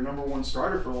number 1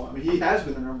 starter for a while. I mean, he has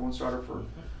been their number 1 starter for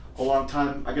a long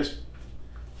time. I guess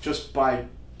just by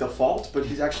default, but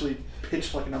he's actually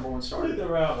pitched like a number 1 starter. Look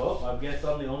around. Well, I guess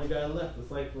I'm the only guy left.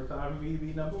 It's like for time for me to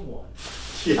be number 1.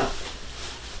 Yeah.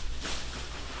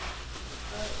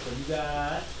 Alright, so you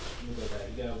got. Let me go back.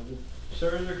 You got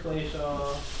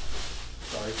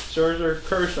Scherzer,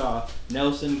 Kershaw,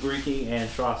 Nelson, Greinke, and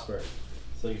Strasburg.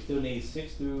 So you still need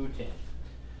 6 through 10.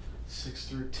 6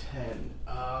 through 10.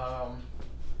 Wow.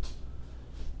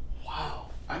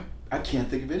 I can't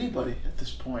think of anybody at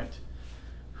this point.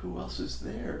 Who else is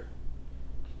there?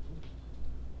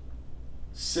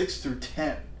 6 through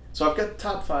 10. So I've got the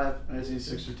top 5, and I see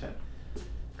 6 through 10.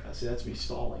 See, that's me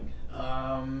stalling.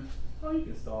 Oh, you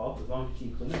can stall as long as you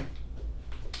keep clean.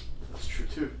 That's true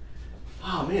too.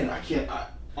 Oh man, I can't.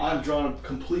 I'm drawing a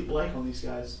complete blank on these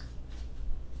guys.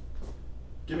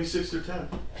 Give me 6 through 10.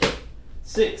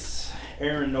 6,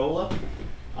 Aaron Nola,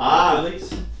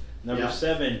 Phillies. Number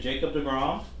 7, Jacob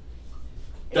deGrom.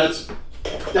 That's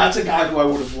a guy who I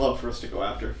would have loved for us to go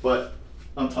after, but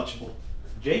untouchable.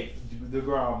 Jake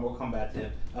deGrom, we'll come back to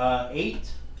him.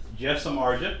 8, Jeff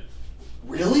Samardzija.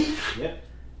 Really? Yep.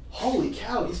 Holy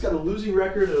cow! He's got a losing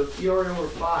record of ERA over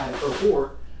 5 or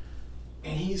 4,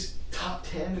 and he's top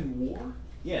 10 in WAR.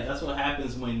 Yeah, that's what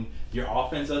happens when your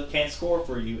offense can't score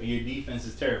for you and your defense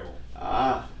is terrible.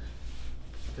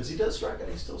 Because he does strike out.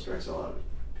 He still strikes a lot of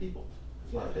people,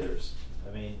 a lot of hitters.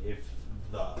 I mean, if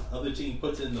the other team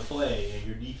puts it into play and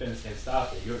your defense can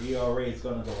stop it, your ERA is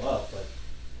going to go up, but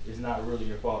it's not really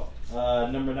your fault.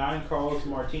 Number 9, Carlos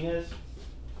Martinez.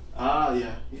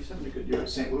 Yeah, he's having a good year at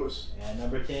St. Louis. And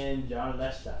number 10, John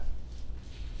Lesta.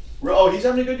 Oh, he's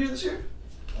having a good year this year?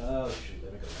 Oh, shoot,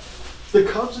 let me go back. the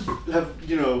Cubs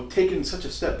have taken such a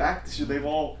step back this year. They've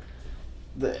all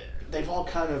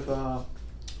kind of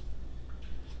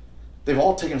they've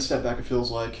all taken a step back. It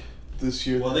feels like this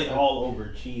year. Well, they all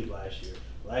overachieved last year.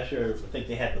 Last year, I think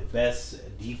they had the best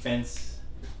defense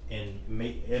in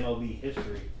MLB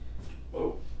history.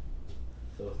 Oh,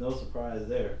 so it's no surprise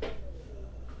there.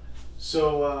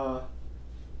 So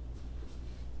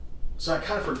I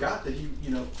kind of forgot that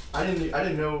I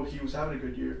didn't know he was having a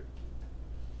good year.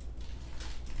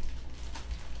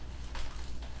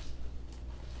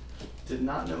 Did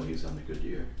not know he was having a good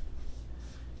year.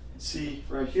 And see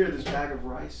right here, this bag of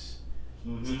rice.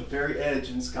 Mm-hmm. It's at the very edge,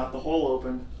 and it's got the hole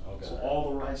open, Okay. so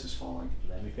all the rice is falling.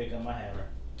 Let me pick up my hammer.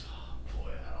 Oh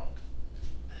boy,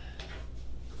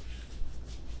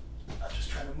 I'm just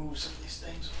trying to move some of these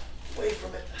things away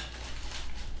from it.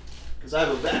 Because I have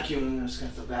a vacuum, and I'm just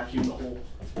going to have to vacuum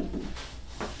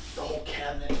the whole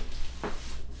cabinet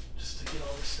just to get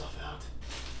all this stuff out.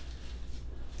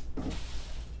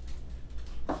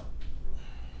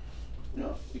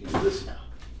 No, we can do this now.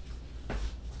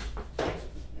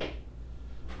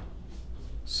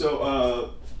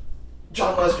 So,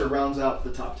 John Lester rounds out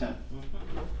the top 10.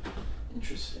 Mm-hmm.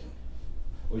 Interesting.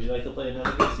 Would you like to play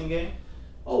another guessing game?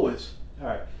 Always. All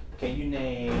right. Can you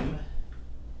name,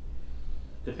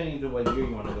 depending on what year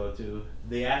you want to go to,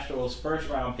 the Astros' first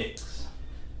round picks?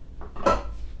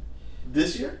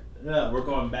 This year? No, we're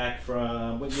going back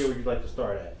from, what year would you like to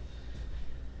start at?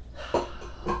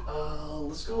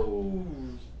 Let's go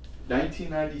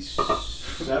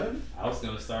 1997. I was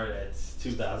going to start at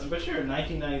 2000, but sure,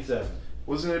 1997.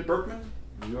 Wasn't it Berkman?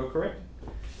 You are correct.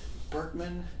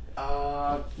 Berkman,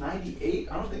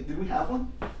 98. I don't think, did we have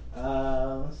one?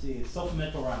 Let's see,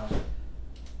 supplemental round.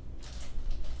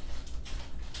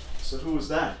 So who was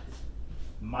that?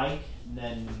 Mike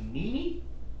Nannini,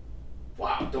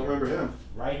 Wow, don't remember him.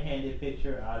 right-handed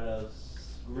pitcher out of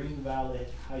Green Valley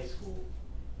High School.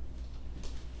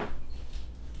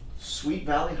 Sweet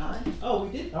Valley High? Oh,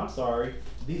 we did. I'm sorry.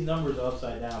 These numbers are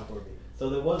upside down for me. So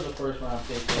there was a first round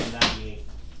pick in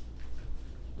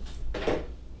 '98.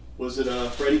 Was it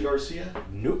Freddie Garcia?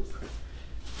 Nope.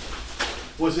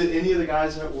 Was it any of the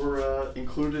guys that were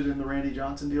included in the Randy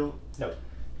Johnson deal? Nope.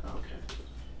 Okay.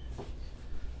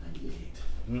 98.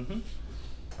 Mm-hmm.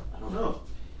 I don't know.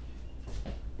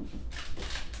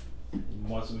 You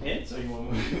want some hints, or you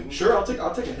want? Sure, I'll take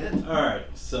a hint. All right.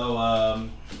 So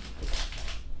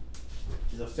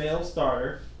he's a failed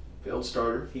starter. Failed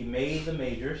starter. He made the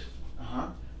majors. Uh-huh.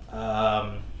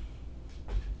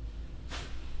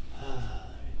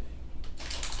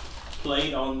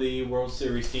 Played on the World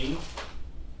Series team.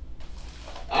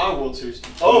 Our World Series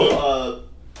team. Oh,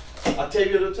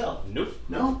 Octavio Dotel. Nope.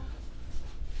 No?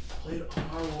 Played on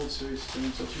our World Series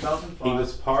team, so 2005. He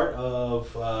was part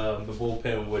of the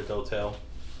bullpen with Dotel.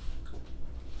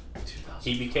 2005.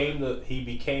 He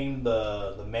became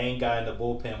the main guy in the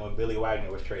bullpen when Billy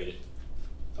Wagner was traded.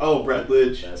 Oh, Brett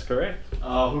Lidge. That's correct.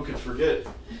 Oh, who could forget?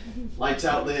 Lights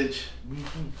out Lidge.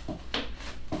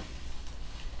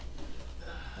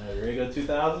 You ready to go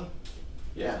 2000?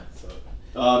 Yeah. So,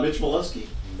 Mitch Molesky.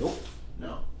 nope.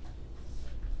 No.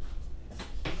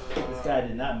 This guy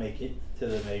did not make it to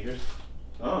the majors.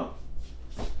 Oh.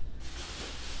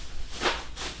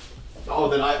 Oh,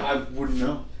 then I wouldn't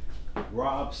know.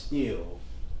 Rob Steele.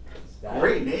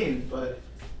 Great name, but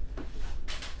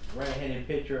Right-handed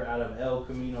pitcher out of El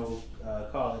Camino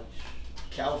College.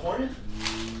 California?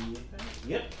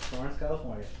 Yep, Florence,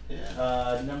 California.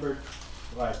 Yeah. Number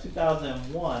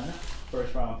 2001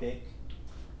 first round pick.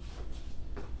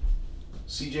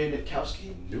 C.J.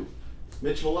 Nitkowski? Nope.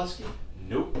 Mitch Molesky?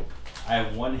 Nope. I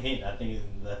have one hint. I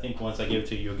think once I give it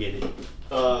to you, you'll get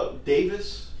it.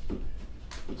 Davis?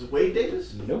 Was it Wade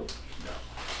Davis? Nope. No.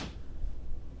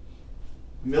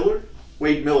 Miller?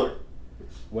 Wade Miller?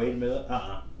 Wade Miller?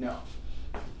 No.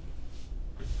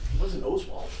 It wasn't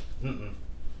Oswald. Mm-mm.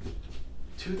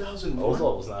 2001?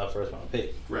 Oswald was not a first round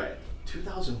pick. Right.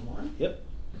 2001? Yep.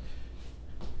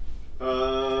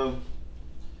 Yeah,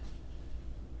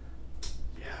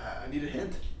 I need a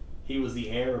hint. He was the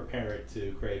heir apparent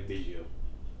to Craig Biggio.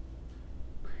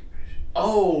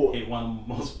 Oh! Hit one of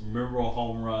the most memorable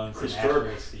home runs Chris in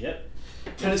Burke. Astros. Yep.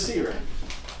 Tennessee, right?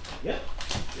 Yep.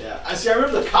 Yeah. I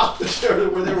remember the college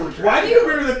where they were drafting. Why do you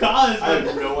remember the college? I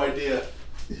have no idea.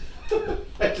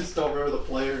 I just don't remember the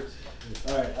players.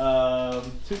 All right.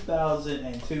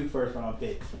 2002 first round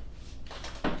pick.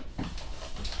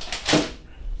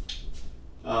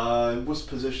 What's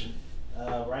position?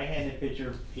 Right-handed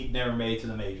pitcher. He never made it to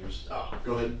the majors. Oh,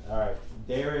 go ahead. All right.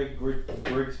 Derek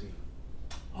Grigsby.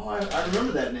 Oh, I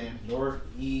remember that name.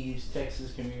 Northeast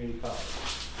Texas Community College.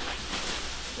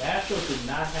 The Astros did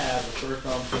not have a first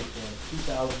round pick in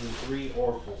 2003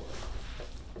 or 4.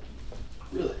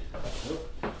 Really?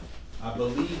 Nope. I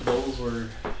believe those were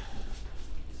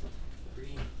 3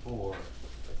 and 4.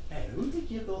 Man, who did they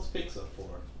give those picks up for?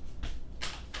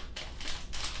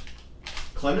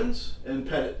 Clemens and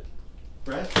Pettit.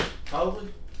 Right?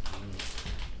 Probably.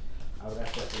 I would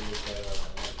have to look that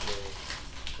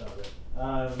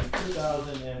up.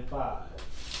 2005.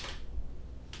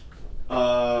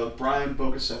 Brian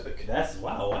Bogusevic. That's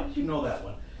wow. Why did you know that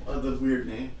one? The weird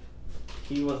name.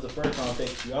 He was the first round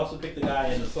pick. You also picked the guy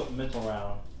in the supplemental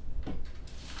round.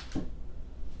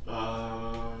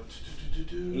 He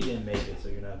didn't make it, so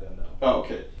you're not gonna know. Oh,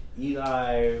 okay.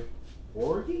 Eli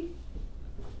Orgy?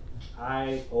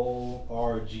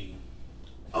 IORG.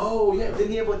 Oh, yeah.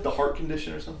 Didn't he have like the heart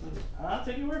condition or something? I'll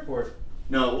take your word for it.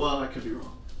 No, well, I could be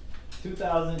wrong.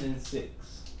 2006.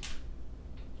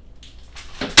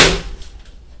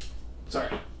 Sorry.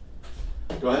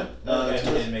 Go ahead. Another guy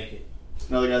didn't make it.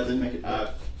 Another guy didn't make it.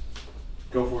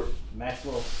 Go for it.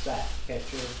 Maxwell Sack,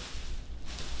 catcher.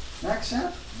 Max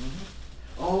Sapp? Mm-hmm.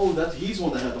 Oh, he's the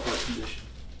one that had the heart condition.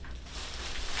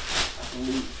 I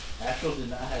believe. Astros did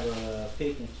not have a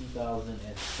pick in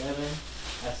 2007.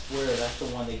 I swear that's the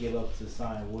one they gave up to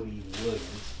sign Woody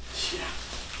Williams. Yeah.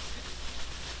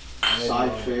 Cy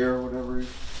Fair or whatever.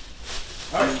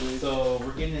 Alright, so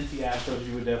we're getting into the Astros,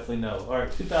 you would definitely know.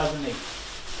 Alright, 2008.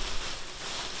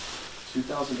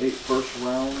 2008 first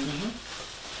round. Mm-hmm.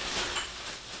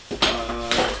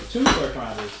 2 first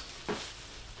rounders.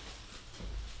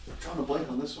 I'm trying to blank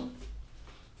on this one.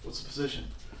 What's the position?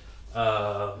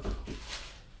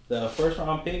 The first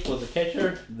round pick was a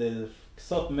catcher. The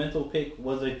supplemental pick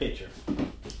was a pitcher.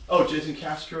 Oh, Jason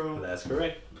Castro. That's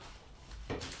correct.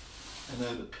 And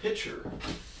then the pitcher.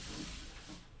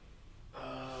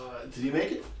 Did he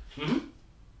make it? Mm-hmm.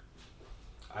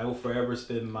 I will forever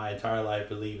spend my entire life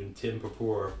believing Tim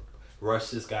Perpur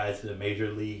rushed this guy to the major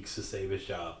leagues to save his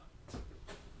job.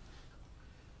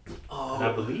 Oh. And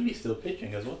I believe he's still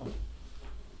pitching as well.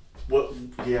 What?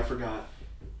 Yeah, I forgot.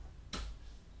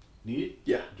 Need it?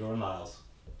 Yeah. Jordan Lyles.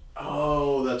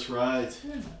 Oh, that's right.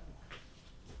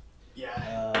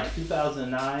 Yeah.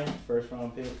 2009 first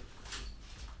round pick.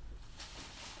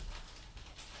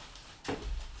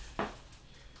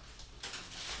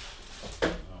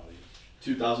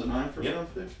 2009 first round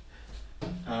pick.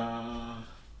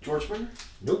 George Springer?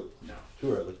 Nope. No.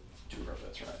 Too early. Too early.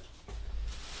 That's right.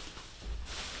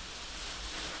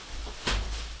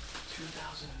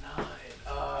 2009.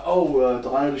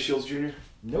 Delino DeShields Jr.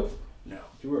 Nope. No.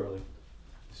 Too early.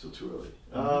 Still too early.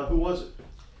 Mm-hmm. Who was it?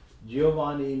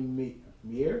 Giovanni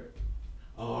Mier.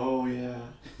 Oh yeah.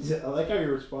 I like how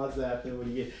your response happened when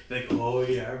you get like, oh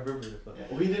yeah, I remember this.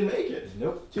 Well, he didn't make it.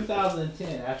 Nope.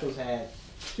 2010, Astros had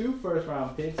 2 first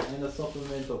round picks and a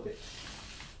supplemental pick.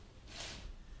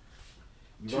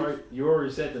 You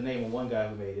already said the name of one guy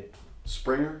who made it.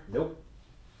 Springer? Nope.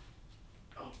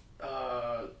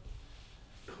 Oh,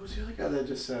 who's the other guy that I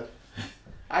just said?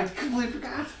 I completely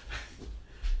forgot.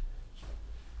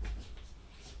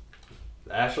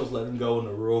 The Astros let him go in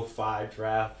the Rule 5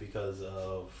 draft because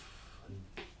of,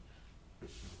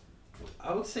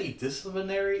 I would say,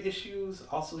 disciplinary issues.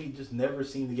 Also, he just never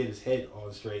seemed to get his head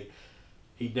on straight.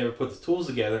 He never put his tools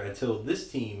together until this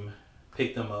team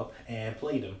picked him up and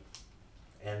played him.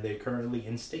 And they're currently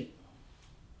in state.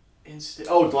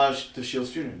 Delino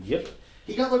DeShields Jr. Yep.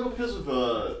 He got let go because of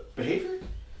behavior?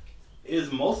 It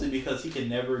was mostly because he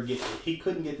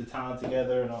couldn't get the time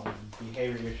together and all the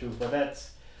behavior issues, but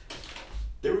that's...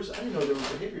 I didn't know there were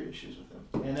behavior issues with him.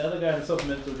 And the other guy in the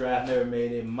supplemental draft never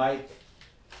made it. Mike,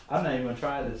 I'm not even going to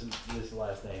try this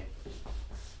last name.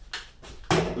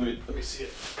 Let me see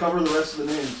it. Cover the rest of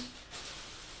the names.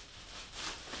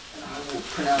 And I will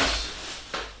pronounce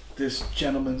this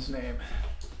gentleman's name.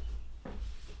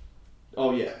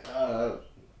 Oh yeah.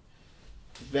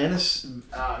 Venice.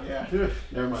 Yeah.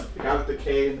 Never mind. The guy with the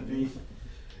K and the V.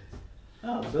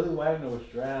 Oh, Billy Wagner was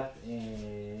drafted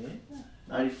in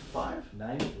 95?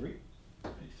 93.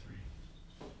 93.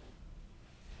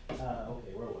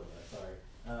 Okay, where was I? Sorry.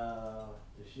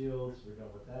 The Shields, we're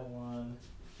done with that one.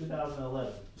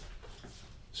 2011.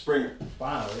 Springer.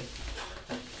 Finally.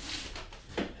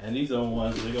 And these are the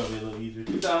ones that are going to be a little easier.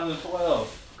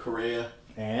 2012. Correa.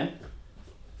 And?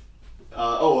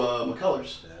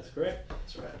 McCullers. That's correct.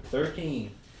 That's right.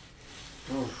 13.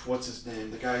 Oof, what's his name?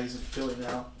 The guy, he's in Philly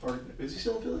now. Or is he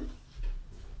still in Philly?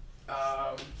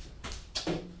 I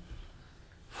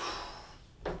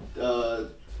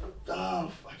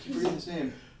keep reading his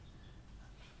name.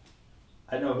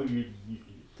 I know who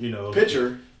you know.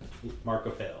 Pitcher. Mark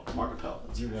Appel. Mark Appel.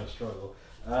 You're going to struggle.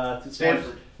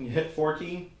 Stanford.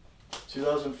 14.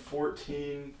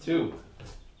 2014. 2.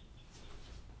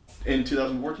 In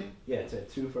 2014? Yeah, it's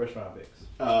at 2 first-round picks.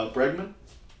 Bregman?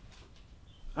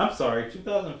 I'm sorry,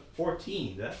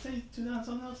 2014. Did I say 2000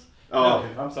 something else? Oh, no,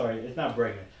 okay. I'm sorry. It's not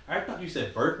Bregman. I thought you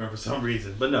said Berkman for some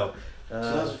reason, but no.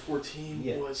 2014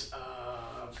 yeah. was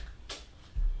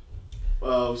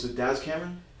it Daz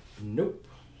Cameron? Nope.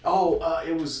 Oh,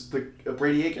 it was the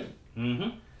Brady Aiken. Mm-hmm.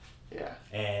 Yeah.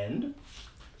 And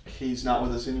he's not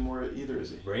with us anymore either,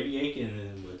 is he? Brady Aiken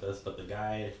is with us, but the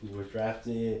guy who was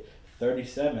drafted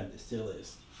 37th still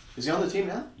is. Is he on the team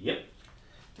now? Yep.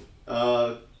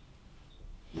 I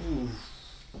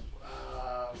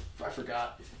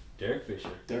forgot. Derek Fisher.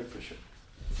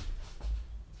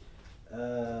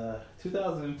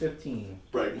 2015.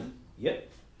 Bregman. Yep.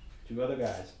 2 other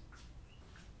guys.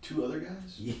 2 other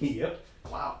guys? Yep.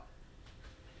 Wow.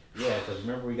 Yeah, because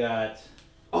remember we got...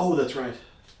 Oh, that's right.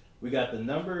 We got the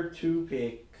number 2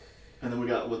 pick. And then we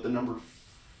got, the number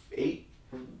 8?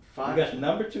 5? We got the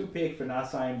number 2 pick for not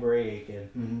signing Brady Aiken.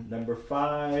 Mm-hmm. Number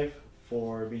 5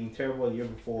 for being terrible the year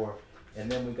before. And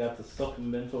then we got the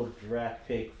supplemental draft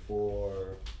pick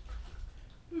for...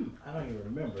 I don't even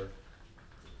remember.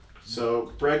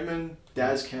 So, Bregman,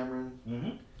 Daz Cameron,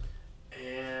 Mm-hmm.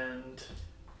 and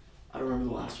I don't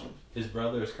remember the last one. His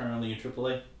brother is currently in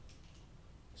AAA.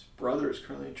 His brother is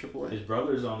currently in AAA? His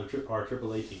brother is on our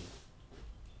AAA team.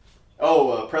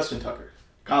 Oh, Preston Tucker.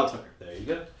 Kyle Tucker. There you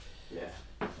go. Yeah.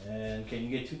 And can you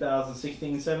get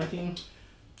 2016-17?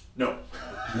 No.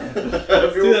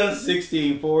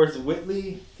 2016, Forrest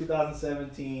Whitley.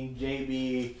 2017,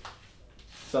 JB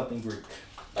something Greek.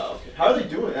 Oh, okay. How are they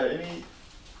doing? Any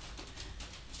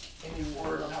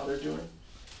word on how they're doing?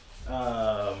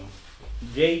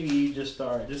 JB just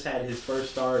had his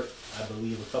first start, I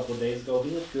believe, a couple of days ago.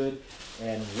 He looked good,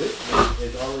 and Whitley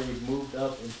is already moved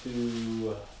up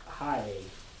into high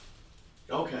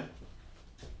A. Okay.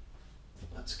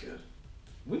 That's good.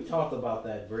 We talked about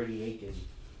that Brady Aiken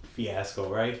fiasco,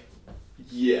 right?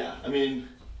 Yeah, I mean,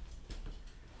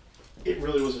 it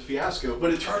really was a fiasco,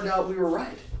 but it turned out we were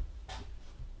right.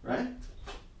 Right?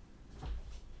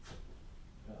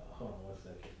 Hold on 1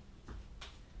 second.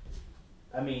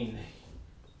 I mean,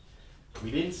 they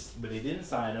didn't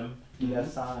sign him. He got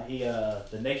signed.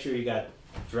 The next year he got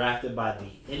drafted by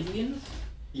the Indians.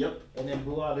 Yep. And then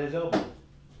blew out his elbow.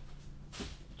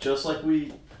 Just like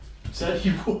we said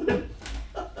he would.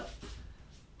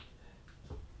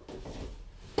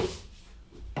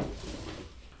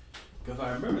 Because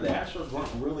I remember the Astros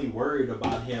weren't really worried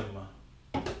about him.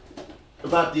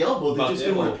 About the elbow, they About just the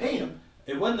didn't want elbow. to pay him.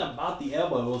 It wasn't about the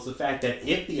elbow. It was the fact that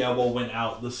if the elbow went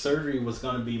out, the surgery was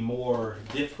going to be more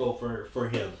difficult for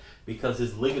him because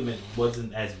his ligament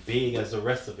wasn't as big as the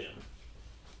rest of him.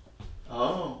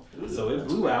 Oh. So it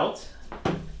blew out,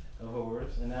 of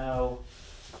course, and now,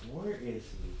 where is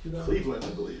he? Cleveland, I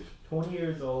believe. 20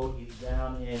 years old. He's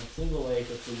down in single A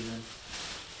for Cleveland.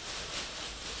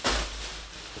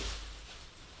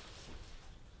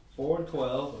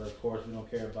 4-12, but of course we don't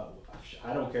care about.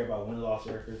 I don't care about win-loss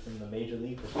records from the major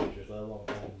league procedures, let alone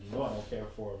I don't care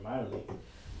for minor league.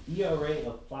 ERA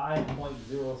of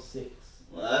 5.06.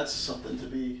 Well, that's something to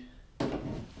be.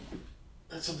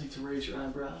 That's something to raise your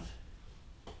eyebrow.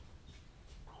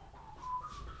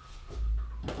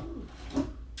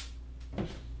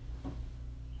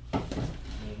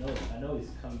 I know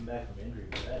he's coming back from injury,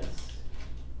 but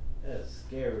that is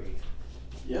scary.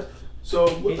 Yep. So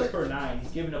hits per 9.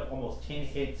 He's given up almost 10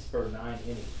 hits per 9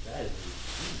 innings. That is.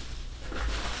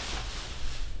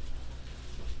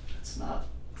 It's not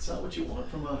what you want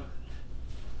from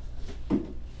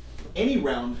any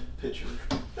round pitcher.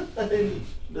 Doesn't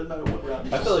matter what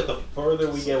round. I feel like the further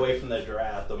we get away from the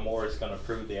draft, the more it's going to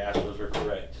prove the Astros are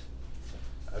correct.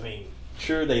 I mean,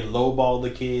 sure, they lowballed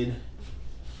the kid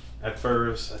at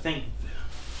first. I think,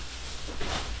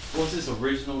 what was his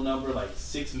original number? Like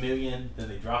 $6 million. Then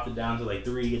they dropped it down to like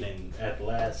 3, and then at the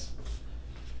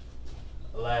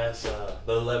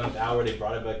the 11th hour, they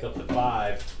brought it back up to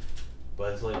 5.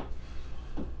 But it's like,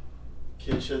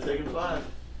 kid should have taken 5.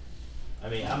 I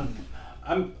mean,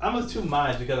 I'm of two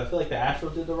minds because I feel like the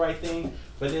Astros did the right thing,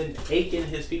 but then Aiken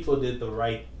and his people did the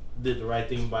right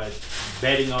thing by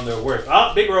betting on their worth.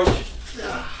 Oh, Big Roach.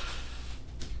 I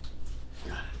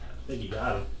think he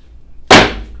got him.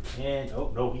 And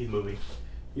oh no, he's moving.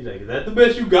 He's like, is that the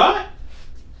best you got?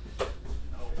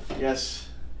 Yes.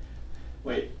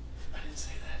 Wait, I didn't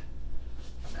say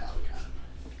that. Now we got him.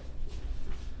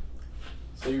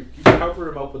 So you cover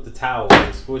him up with the towel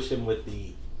and squish him with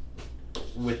the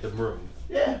broom.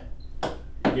 Yeah.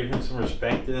 Give him some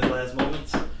respect in his last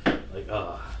moments. Like,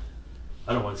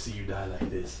 I don't want to see you die like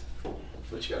this.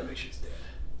 But you gotta make sure he's dead.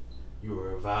 You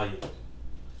are a valiant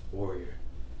warrior,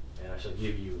 and I shall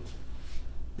give you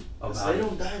a 'Cause they valiant...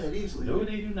 don't die that easily. No,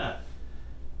 they do not.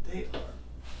 They are.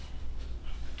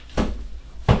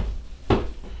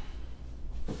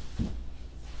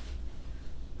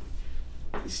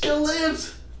 He still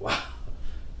lives! Wow.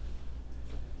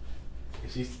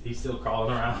 He's still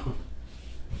crawling around.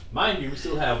 Mind you, we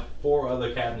still have 4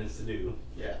 other cabinets to do.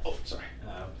 Yeah. Oh, sorry.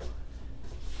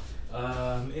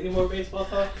 Any more baseball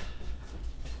talk?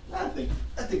 I think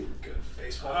we're good for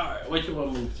baseball. Alright, what you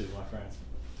want to move to, my friends?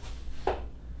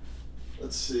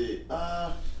 Let's see.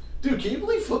 Dude, can you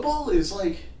believe football is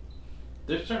like...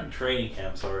 There's certain training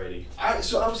camps already.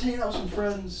 So I was hanging out with some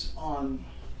friends on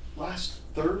last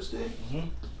Thursday, Mm-hmm.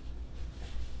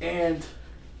 and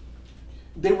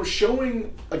they were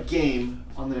showing a game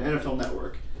on the NFL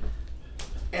Network,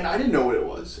 and I didn't know what it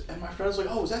was. And my friend was like,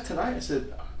 "Oh, was that tonight?" I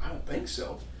said, "I don't think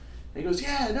so." And he goes,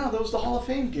 "Yeah, no, that was the Hall of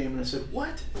Fame game." And I said,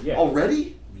 "What? Yeah.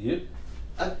 Already?" Yep.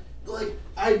 I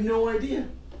had no idea.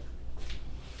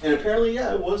 And apparently,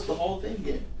 yeah, it was the Hall of Fame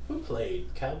game. Who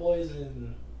played? Cowboys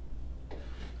and...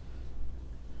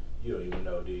 You don't even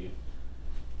know, do you?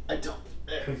 I don't.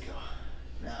 There we go.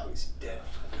 Now he's dead.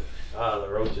 The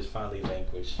roach is finally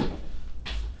vanquished.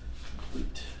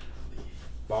 Complete.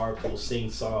 Barb will sing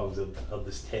songs of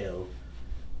this tale.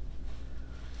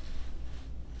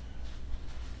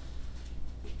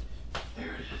 There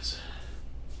it is.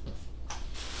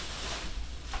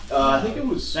 I think it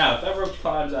was. Now, if that roach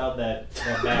climbs out that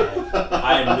bag,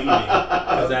 I am leaving.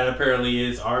 Because that apparently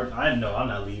is our... I know I'm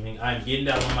not leaving. I'm getting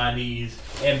down on my knees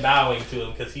and bowing to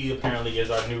him because he apparently is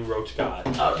our new roach god.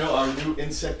 No, our new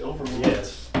insect overlord.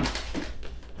 Yes.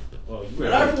 Well, you And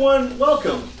better, everyone,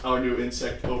 welcome our new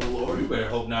insect overlord. you better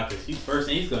hope not, because first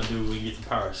thing he's going to do when he gets the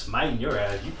power of smiting your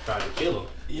ass, you try to kill him.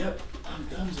 Yep, I'm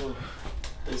Gunzo,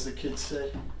 as the kids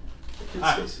say.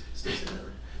 The kids stay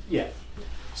never. Yeah.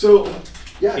 So,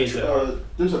 yeah, Kids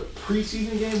there's a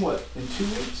preseason game, what, in 2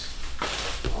 weeks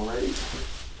already?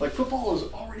 Like, football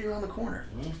is already around the corner.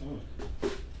 Mm-hmm.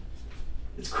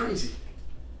 It's crazy.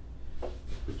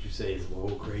 Would you say it's a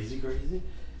little crazy?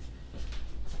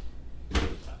 I'd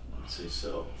say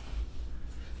so.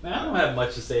 Man, I don't have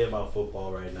much to say about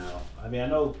football right now. I mean, I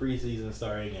know preseason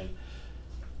starting and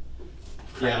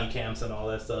training camps and all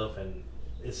that stuff, and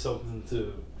it's something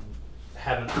to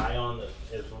have an eye on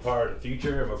as far in the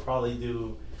future. And we'll probably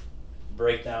do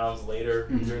breakdowns later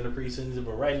during the preseason,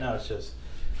 but right now it's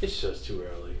just too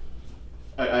early.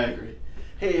 I agree.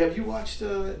 Hey, have you watched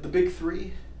the Big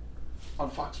Three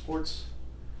on Fox Sports?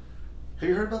 Have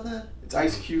you heard about that? It's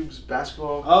Ice Cube's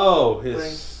basketball. Oh,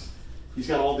 thing. He's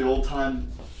got all the old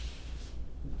time,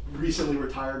 recently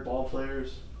retired ball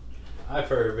players. I've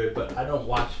heard of it, but I don't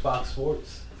watch Fox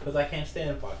Sports because I can't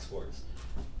stand Fox Sports.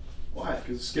 Why?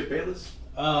 Because Skip Bayless?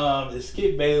 It's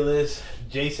Skip Bayless,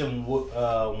 Jason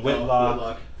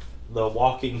Whitlock, the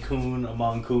walking coon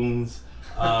among coons.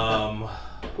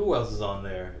 Who else is on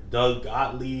there? Doug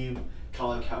Gottlieb,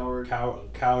 Colin Coward.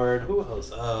 Coward. Who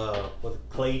else? With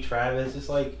Clay Travis. It's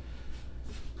like,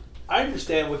 I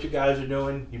understand what you guys are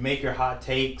doing. You make your hot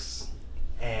takes,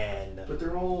 and But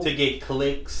they're all to get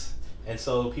clicks, and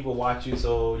so people watch you,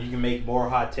 so you can make more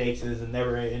hot takes. And it's a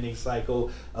never-ending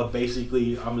cycle of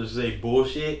basically, I'm gonna say,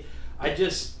 bullshit. I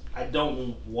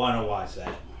don't want to watch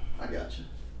that. I gotcha.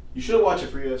 You should watch it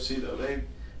for UFC though. They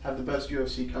have the best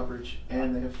UFC coverage,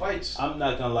 and they have fights. I'm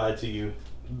not gonna lie to you.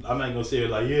 I'm not gonna say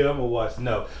like, yeah, I'm gonna watch.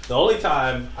 No, the only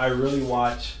time I really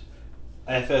watch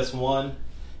FS1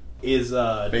 is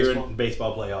during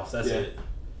baseball playoffs. That's it.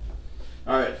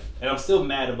 All right. And I'm still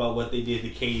mad about what they did to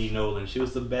Katie Nolan. She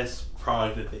was the best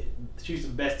she's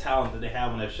the best talent that they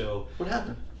have on that show. What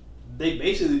happened? They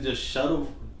basically just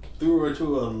threw her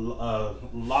into a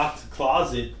locked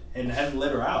closet and hadn't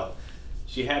let her out.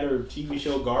 She had her TV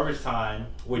show Garbage Time,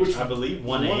 which I believe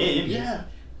won an Emmy. Yeah.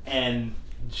 And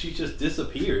she just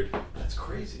disappeared. That's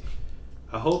crazy.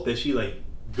 I hope that she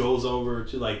goes over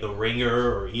to The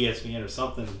Ringer or ESPN or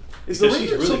something. Is the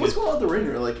Because Ringer? So what's going on with the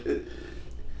Ringer?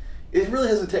 It really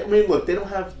hasn't taken. I mean, look, they don't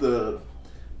have the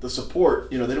support.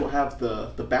 You know, they don't have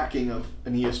the backing of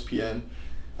an ESPN.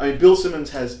 I mean, Bill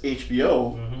Simmons has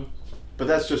HBO, but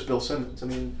that's just Bill Simmons. I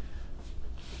mean,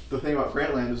 the thing about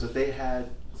Grantland is that they had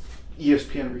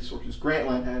ESPN resources.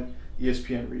 Grantland had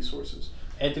ESPN resources.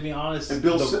 And to be honest, And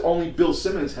only Bill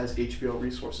Simmons has HBO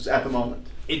resources at the moment.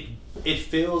 it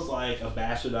feels like a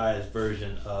bastardized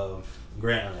version of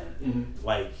Grantland.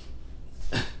 Like,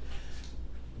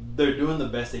 they're doing the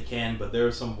best they can, but there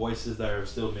are some voices that are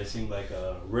still missing, like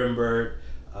Rimbert.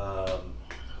 Who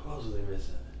else are they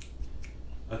missing?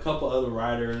 a couple other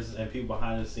writers and people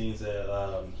behind the scenes that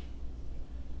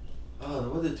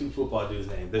what's the two football dudes'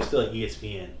 name? They're still at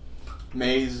ESPN.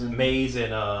 Mays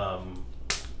and I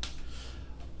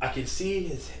can see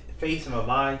his face in my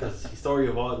mind because the story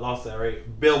of all lost that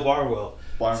right. Bill Barnwell.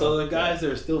 So the guys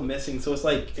that are still missing. So it's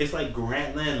like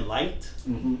Grantland light,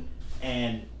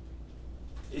 and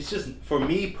it's just, for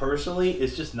me personally,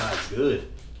 it's just not good.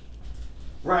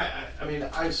 Right. I mean,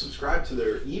 I subscribed to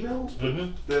their emails, but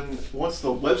then once the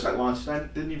website launched, I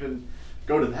didn't even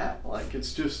go to that. Like,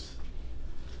 it's just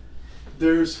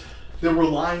they're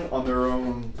relying on their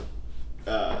own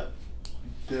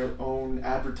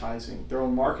advertising, their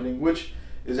own marketing, which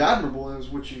is admirable and is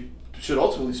what you should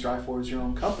ultimately strive for as your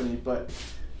own company. But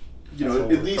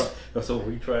that's what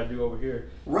we try to do over here.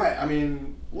 Right. I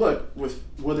mean, look, with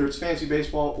whether it's fantasy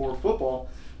baseball or football,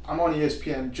 I'm on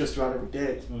ESPN just about every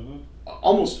day,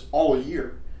 almost all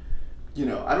year.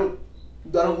 I don't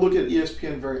look at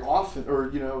ESPN very often,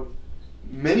 or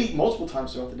multiple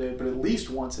times throughout the day, but at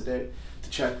least once a day to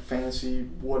check fantasy,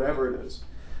 whatever it is.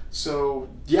 So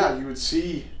yeah, you would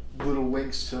see little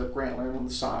links to Grantland on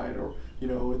the side, or in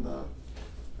the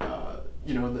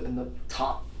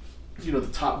top, the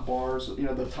top bars,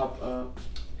 the top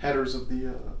headers of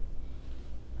the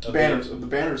banners of the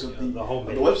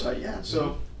website. Yeah,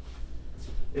 so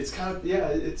it's kind of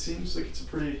it seems like it's a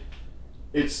pretty,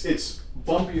 it's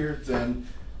bumpier than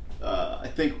I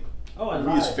think we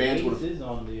as fans would have. Is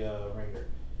on the Ringer.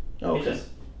 Oh, okay.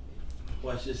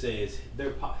 Let's just say his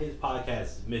podcast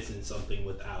is missing something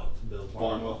without Bill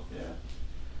Barnwell. Yeah.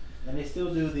 And they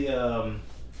still do the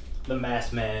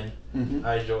Masked Man.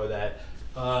 I enjoy that.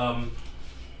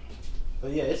 But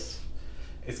yeah, it's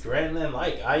Grantland.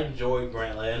 Like, I enjoy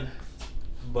Grantland,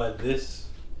 but this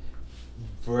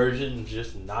version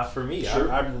just not for me.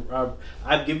 Sure.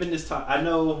 I've given this time. I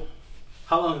know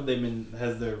how long have they been?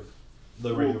 Has the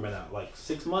Ringer been out? Like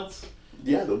 6 months.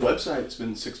 Yeah, the website's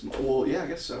been 6 months. Well, yeah, I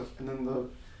guess so. And then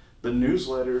the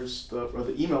newsletters, or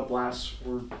the email blasts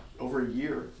were over a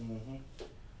year.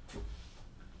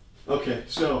 Okay,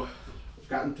 so I've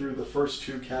gotten through the first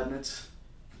 2 cabinets,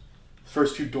 the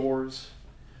first 2 doors.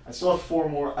 I still have 4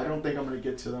 more. I don't think I'm going to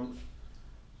get to them.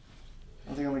 I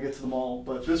don't think I'm going to get to them all,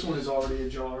 but this one is already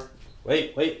ajar.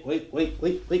 Wait.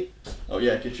 Oh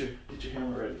yeah, get your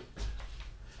hammer ready.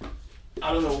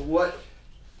 I don't know what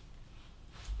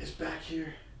is back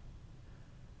here.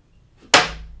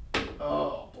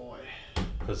 Oh boy.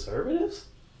 Preservatives?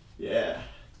 Yeah.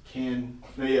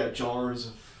 Jars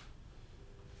of.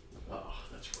 Oh,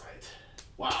 that's right.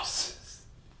 Wow.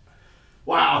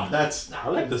 Wow, that's. I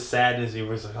like the sadness. He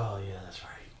was like, oh yeah, that's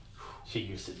right. She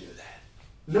used to do that.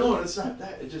 No, it's not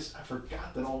that. I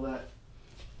forgot that all that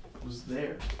was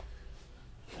there.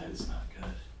 That is not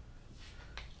good.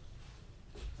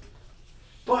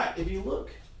 But if you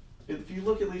look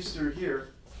at least through here,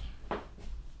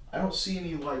 I don't see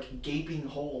any like gaping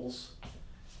holes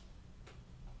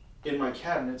in my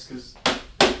cabinets, because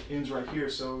it ends right here.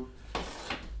 So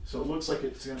it looks like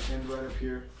it's gonna end right up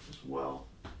here as well.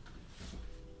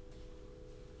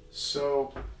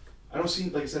 So I don't see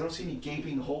any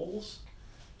gaping holes.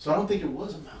 So I don't think it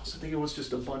was a mouse. I think it was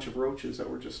just a bunch of roaches that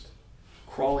were just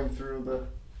crawling through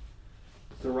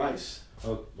the rice.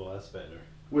 Oh, well, that's better.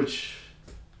 Which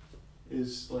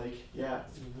is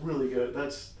really good.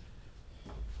 That's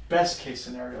best case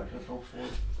scenario I could hope for.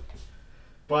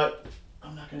 But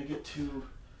I'm not gonna get too.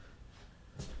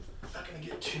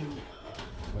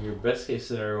 When your best case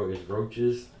scenario is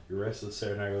roaches, your rest of the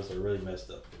scenarios are really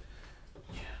messed up.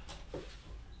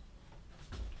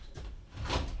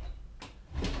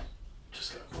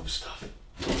 Just gotta move stuff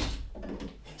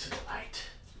into the light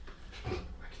where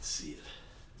I can see it.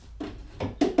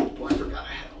 Oh, I forgot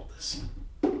I had all this.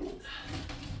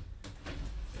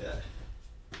 Yeah.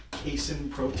 Casein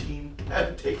protein. I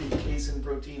haven't taken casein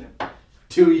protein in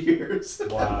 2 years.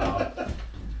 Wow.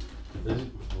 This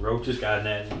roaches got in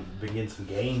that and begin some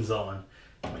gains on.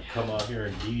 Like, come out here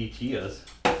and DDT us.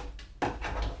 I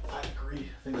agree.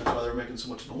 I think that's why they're making so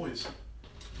much noise.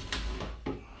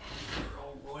 They're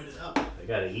all roided up. They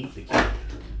gotta eat to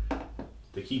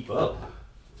keep up.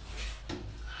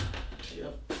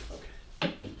 Yep.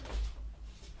 Okay.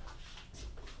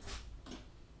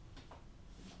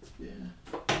 Yeah.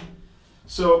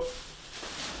 So,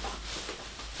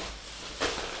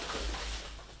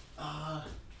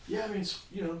 yeah, I mean,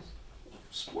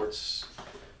 sports,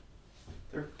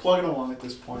 they're plugging along at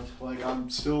this point. Like, I'm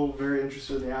still very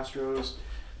interested in the Astros.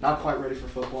 Not quite ready for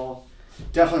football.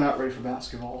 Definitely not ready for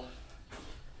basketball.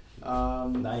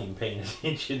 Not even paying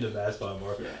attention to basketball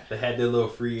anymore. Yeah. They had their little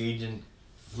free agent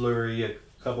flurry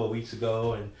a couple of weeks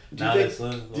ago, and do you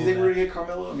think we're going to get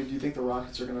Carmelo? I mean, do you think the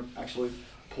Rockets are going to actually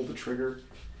pull the trigger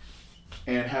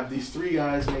and have these three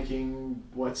guys making,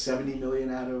 what, $70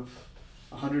 million out of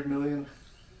 $100 million?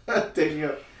 Taking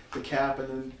up the cap and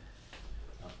then...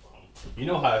 You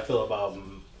know how I feel about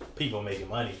people making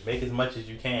money. Make as much as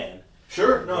you can.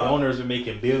 Sure, no. The owners are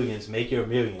making billions. Make your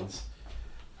millions.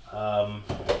 But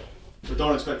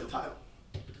don't expect the title.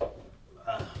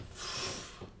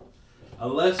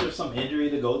 Unless there's some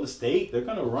injury to Golden State, they're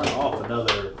going to run off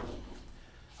another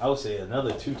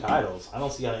 2 titles. I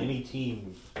don't see how any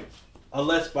team,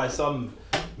 unless by some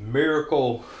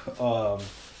miracle,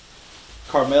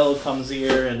 Carmelo comes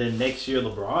here and then next year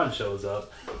LeBron shows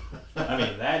up. I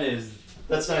mean,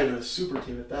 that's not even a super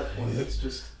team at that point. It's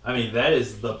just... I mean, that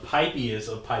is the pipiest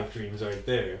of pipe dreams right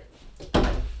there.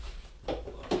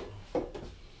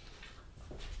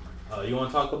 You want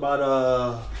to talk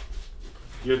about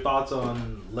your thoughts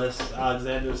on Les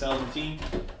Alexander selling the team?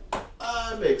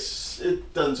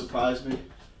 It doesn't surprise me.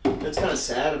 It's kind of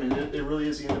sad. I mean, it really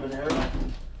is the end of an era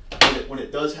when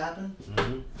it does happen.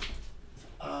 Mm-hmm.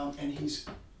 And he's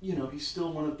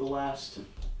still one of the last,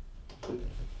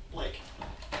 like,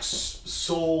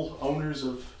 sole owners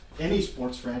of any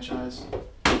sports franchise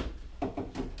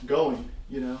going.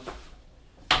 You know,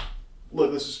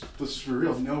 look, this is for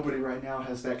real. Nobody right now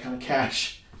has that kind of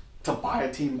cash to buy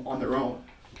a team on their own.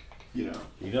 You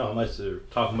know how much they're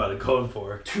talking about it going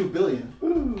for? $2 billion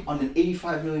on an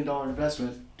 $85 million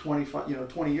investment 20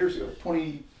 years ago,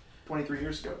 23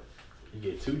 years ago. You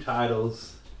get 2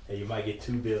 titles, and you might get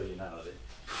 $2 billion out of it.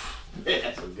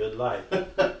 That's a good life.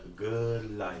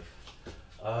 Good life.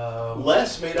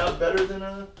 Les made out better than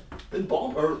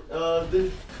Ballmer, or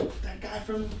than that guy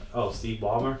from. Oh, Steve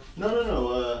Ballmer?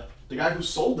 No. The guy who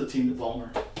sold the team to Ballmer.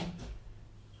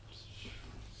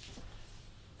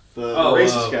 The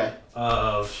racist guy.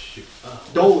 Oh, shoot.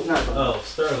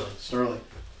 Sterling.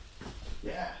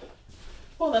 Yeah.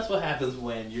 Well, that's what happens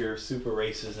when you're super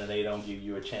racist and they don't give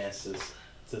you a chance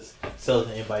to sell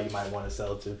to anybody you might want to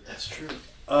sell to. That's true.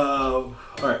 All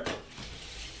right.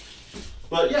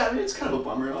 But yeah, I mean, it's kind of a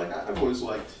bummer. Like, I've always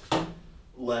liked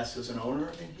Les as an owner.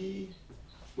 I mean,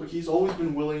 he's always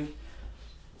been willing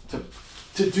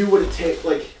to do what it takes.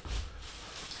 Like,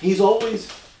 he's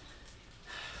always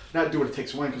not do what it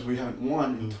takes to win, because we haven't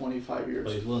won in 25 years.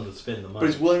 But he's willing to spend the money. But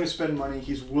he's willing to spend money.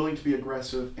 He's willing to be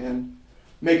aggressive and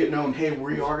make it known, hey,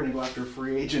 we are going to go after a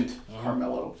free agent,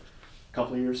 Carmelo, a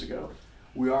couple of years ago.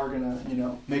 We are going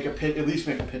to, make a pitch, at least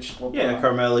make a pitch. Yeah,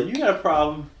 Carmelo, you got a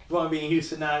problem. You want to be in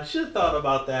Houston now? You should have thought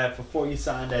about that before you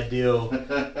signed that deal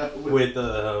with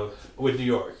New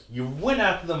York. You went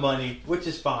after the money, which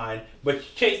is fine, but you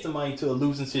chased the money to a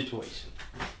losing situation.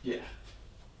 Yeah.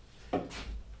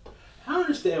 I don't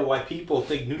understand why people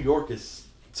think New York is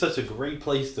such a great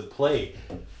place to play.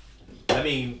 I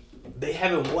mean, they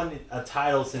haven't won a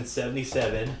title since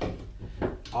 '77.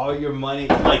 All your money,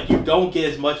 like, you don't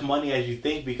get as much money as you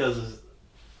think because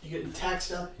you're getting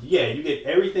taxed up. Yeah, you get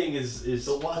everything is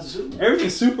the wazoo.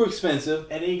 Everything's super expensive,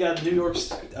 and then you got New York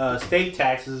state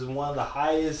taxes, one of the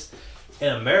highest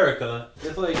in America.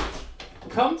 It's like,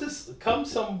 come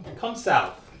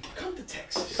south. Come to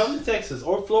Texas. Come to Texas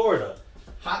or Florida.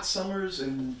 Hot summers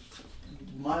and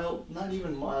mild, not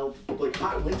even mild, like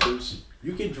hot winters.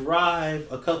 You can drive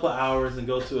a couple hours and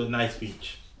go to a nice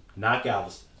beach. Not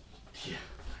Galveston. Yeah.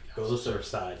 Go to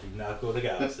Surfside. Do not go to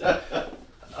Galveston.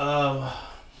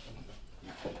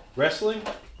 Wrestling?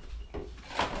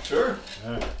 Sure.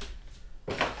 All right.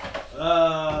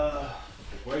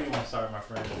 Where do you want to start, my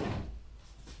friend?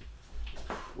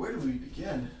 Where do we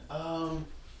begin?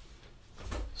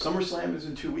 SummerSlam is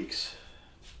in 2 weeks.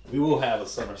 We will have a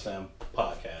SummerSlam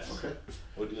podcast. Okay.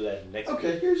 We'll do that next week.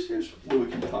 Okay, here's what we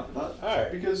can talk about. All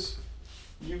right. Because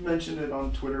you've mentioned it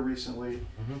on Twitter recently,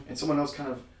 and someone else kind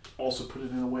of also put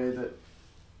it in a way that,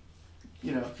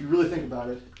 if you really think about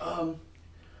it,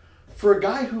 for a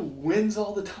guy who wins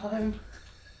all the time,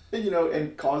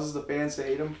 and causes the fans to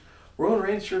hate him, Roman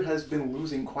Reigns sure has been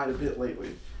losing quite a bit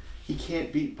lately. He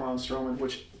can't beat Braun Strowman,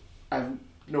 which I have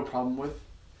no problem with,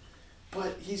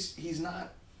 but he's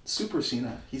not Super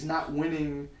Cena. He's not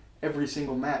winning every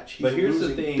single match. He's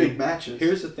losing big matches.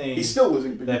 Here's the thing. He's still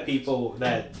losing big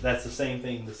matches. That's the same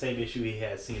thing, the same issue he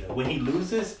has Cena. When he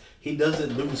loses, he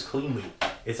doesn't lose cleanly.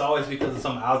 It's always because of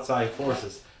some outside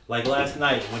forces. Like last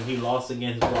night when he lost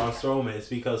against Braun Strowman, it's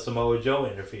because Samoa Joe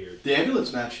interfered. The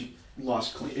ambulance match, he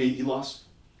lost clean. He lost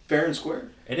fair and square.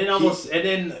 And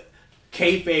then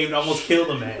kayfabe almost killed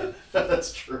a man.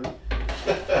 That's true.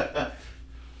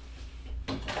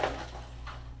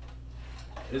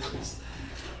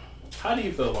 How do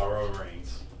you feel about Roman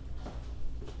Reigns?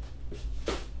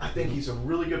 I think he's a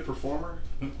really good performer.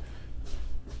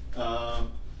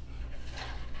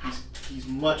 He's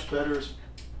much better as a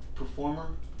performer.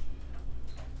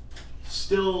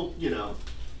 Still,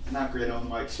 not great on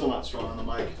the mic. Still not strong on the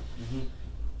mic. Mm-hmm.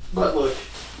 But look,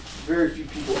 very few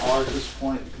people are at this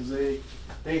point because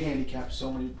they handicap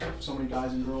so many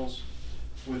guys and girls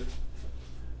with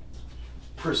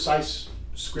precise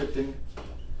scripting.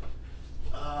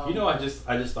 I just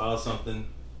thought of something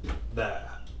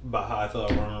about how I feel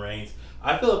about Roman Reigns.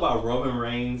 I feel about Roman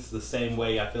Reigns the same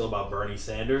way I feel about Bernie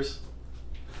Sanders.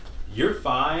 You're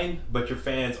fine, but your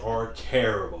fans are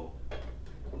terrible.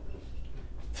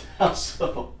 How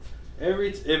so?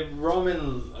 If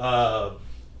Roman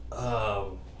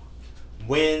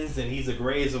wins and he's the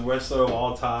greatest wrestler of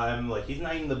all time, like he's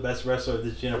not even the best wrestler of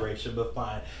this generation, but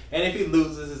fine. And if he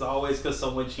loses, it's always because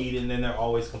someone cheated, and then they're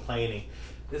always complaining.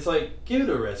 It's like, give it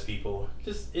a rest, people.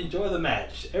 Just enjoy the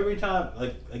match. Every time,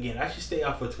 again, I should stay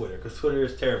off of Twitter because Twitter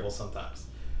is terrible sometimes.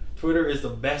 Twitter is the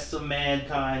best of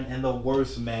mankind and the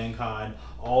worst of mankind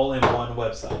all in one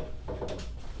website.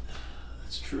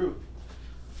 That's true.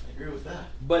 I agree with that.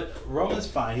 But Roman's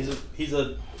fine. He's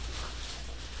a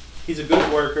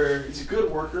good worker. He's a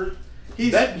good worker.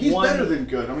 He's better than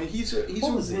good. I mean, he's a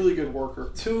really good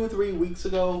worker. 2-3 weeks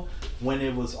ago, when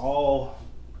it was all,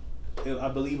 I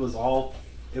believe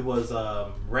it was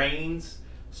Reigns,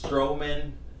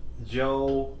 Strowman,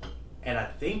 Joe, and I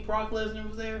think Brock Lesnar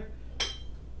was there.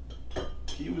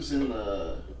 He was in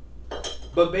the...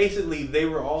 But basically, they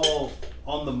were all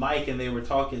on the mic and they were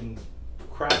talking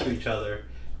crap to each other.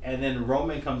 And then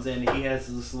Roman comes in and he has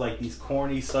this, these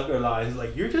corny sucker lines.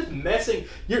 Like, you're just messing...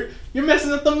 You're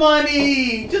messing up the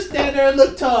money! Just stand there and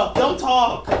look tough. Don't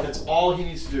talk. That's all he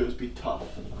needs to do is be tough.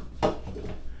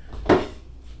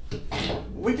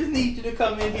 We just need you to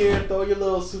come in here and throw your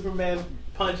little Superman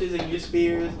punches and your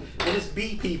spears and just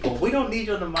beat people. We don't need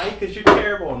you on the mic because you're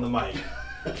terrible on the mic.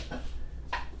 I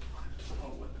don't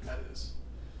know what that is.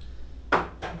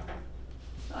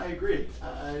 I agree.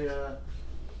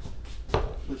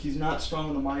 Look, he's not strong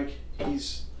on the mic.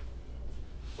 He's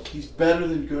better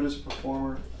than good as a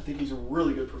performer. I think he's a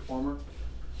really good performer.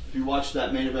 If you watched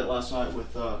that main event last night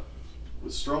with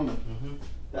Strowman,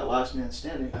 that last man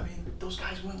standing, I mean, those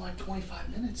guys went 25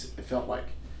 minutes. It felt like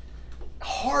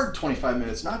hard 25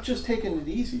 minutes, not just taking it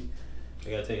easy.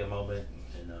 I gotta take a moment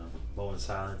of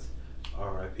silence.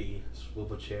 R.I.P.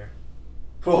 Swivel chair.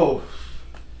 Oh,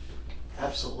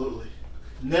 absolutely.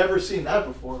 Never seen that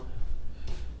before.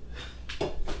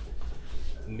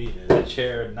 The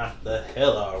chair knocked the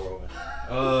hell out of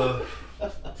Roman.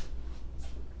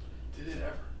 Did it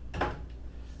ever?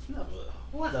 No,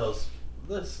 what else?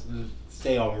 Let's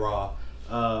stay on Raw.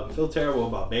 Feel terrible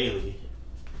about Bayley.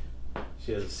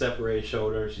 She has a separated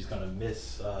shoulder. She's gonna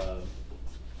miss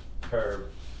her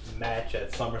match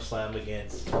at SummerSlam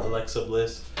against Alexa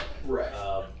Bliss. Right.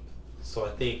 So I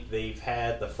think they've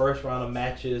had the first round of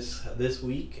matches this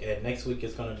week, and next week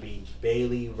it's going to be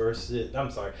Bayley versus...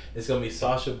 I'm sorry. It's going to be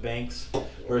Sasha Banks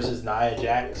versus Nia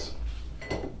Jax.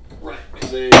 Right,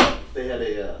 because they had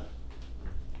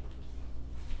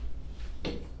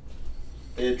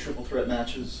they had triple threat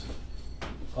matches.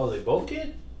 Oh, they both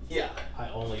did? Yeah. I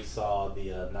only saw the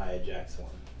Nia Jax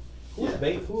one. Who was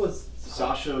Bayley? Who was...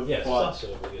 Sasha fought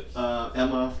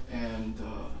Emma and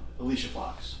Alicia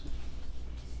Fox.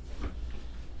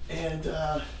 And,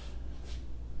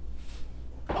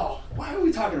 why are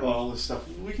we talking about all this stuff?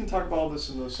 We can talk about all this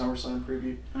in the SummerSlam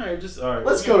preview. All right.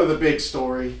 Let's go to the big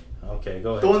story. Okay,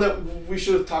 go ahead. The one that we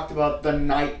should have talked about the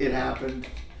night it happened.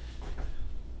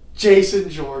 Jason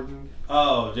Jordan.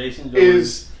 Oh, Jason Jordan.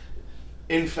 Is,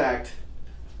 in fact,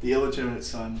 the illegitimate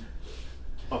son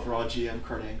of Raw GM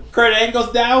Kurt Angle. Kurt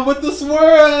Angle's down with the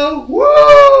swirl!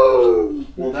 Woo!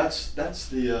 Well, that's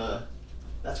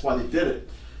why they did it.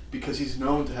 Because he's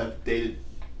known to have dated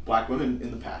black women in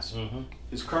the past. Mm-hmm.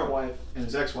 His current wife and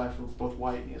his ex-wife are both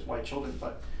white, and he has white children.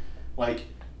 But,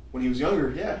 when he was younger,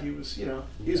 he was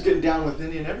getting down with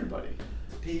any and everybody.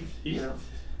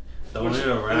 Throwing it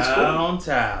around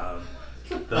town.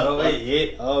 Throwing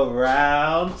it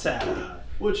around town.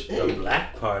 The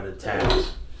black part of town.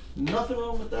 Nothing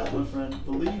wrong with that, my friend.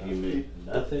 Believe you me.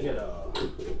 Nothing at all.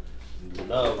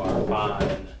 Love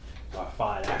our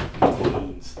fine African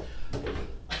queens.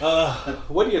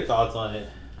 What are your thoughts on it?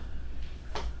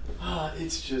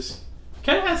 It's just...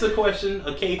 Can I ask a question?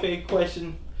 A kayfabe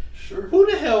question? Sure. Who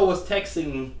the hell was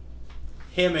texting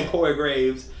him and Corey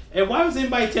Graves? And why was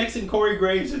anybody texting Corey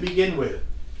Graves to begin with?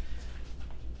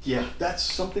 Yeah, that's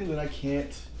something that I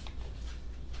can't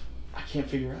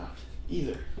figure out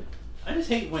either. I just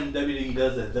hate when WWE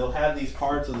does it. They'll have these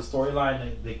parts of the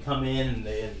storyline. They come in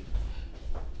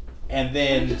and It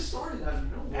then just started out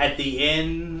of nowhere. at the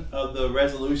end of the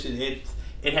resolution,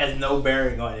 it has no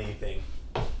bearing on anything.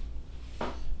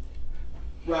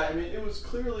 Right, I mean, it was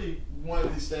clearly one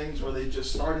of these things where they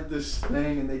just started this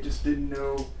thing and they just didn't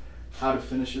know how to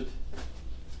finish it.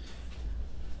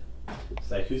 It's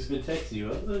like, who's been texting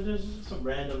you? Oh, there's just some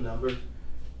random number.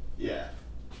 Yeah.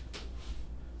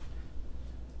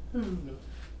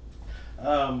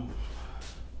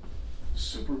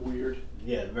 Super weird.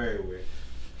 Yeah, very weird.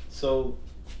 So,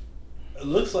 it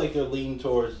looks like they're leaning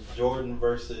towards Jordan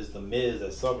versus The Miz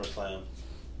at SummerSlam.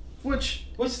 Which,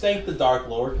 Thank the Dark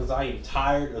Lord, because I am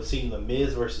tired of seeing The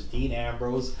Miz versus Dean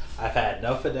Ambrose. I've had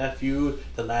enough of that feud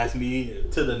to last me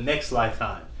to the next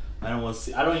lifetime. I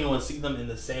don't even want to see them in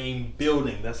the same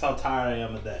building. That's how tired I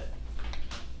am of that.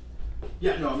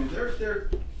 yeah, no, I mean, they're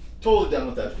totally down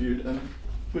with that feud, and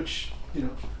which,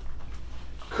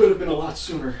 could have been a lot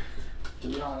sooner, to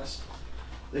be honest.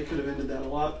 They could have ended that a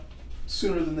lot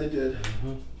sooner than they did.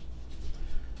 Mm-hmm.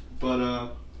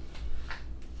 But,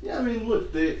 yeah, I mean,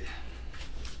 look, they're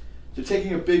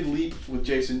taking a big leap with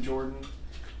Jason Jordan,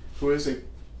 who is an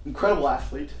incredible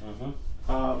athlete.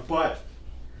 Mm-hmm. But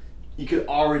you can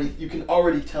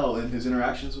already tell in his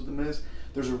interactions with The Miz,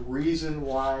 there's a reason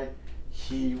why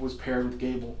he was paired with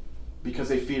Gable, because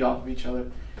they feed off of each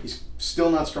other. He's still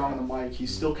not strong on the mic.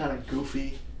 He's still kind of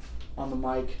goofy on the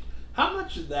mic. How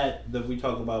much of that we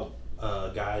talk about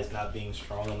guys not being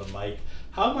strong on the mic,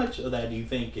 how much of that do you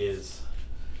think is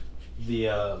the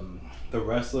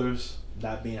wrestlers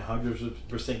not being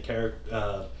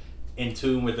 100% in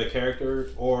tune with the character,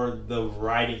 or the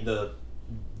writing, the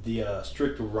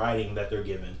strict writing that they're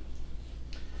given?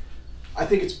 I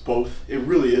think it's both. It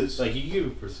really is. Like, you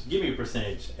give me a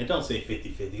percentage, and don't say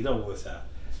 50-50. Don't voice out.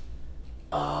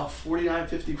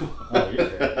 49-51. Oh, you're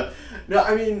fair. No,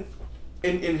 I mean,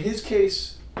 in his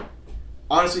case,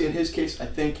 honestly, I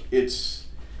think it's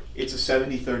a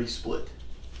 70-30 split.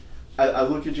 I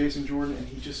look at Jason Jordan, and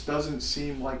he just doesn't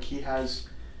seem like he has,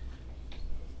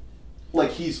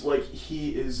 he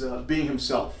is being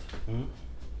himself. Mm-hmm.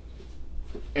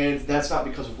 And that's not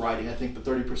because of writing. I think the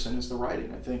 30% is the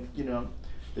writing. I think,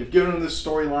 they've given him this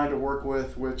storyline to work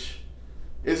with, which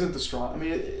isn't the strong. I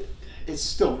mean, it's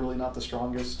still really not the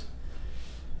strongest.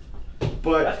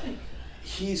 But I think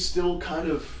he's still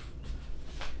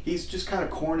he's just kind of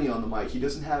corny on the mic. He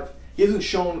hasn't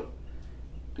shown,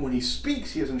 when he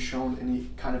speaks, he hasn't shown any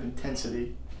kind of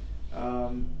intensity.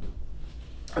 I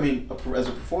mean, as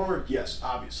a performer, yes,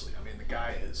 obviously. I mean, the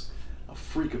guy is a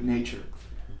freak of nature.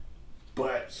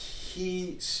 But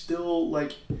he still,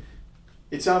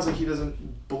 it sounds like he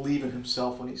doesn't believe in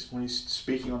himself when he's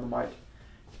speaking on the mic.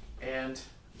 And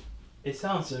it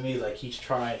sounds to me like he's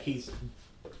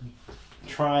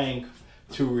trying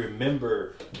to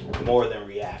remember more than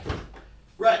react.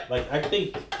 right. Like, I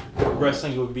think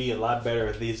wrestling would be a lot better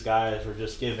if these guys were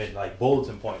just given,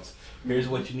 bulletin points. Here's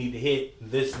what you need to hit,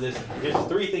 here's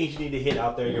 3 things you need to hit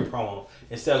out there in your promo,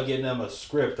 instead of giving them a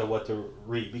script of what to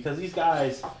read. Because these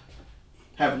guys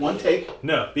have one take.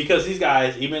 No, because these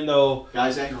guys, even though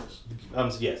Guys and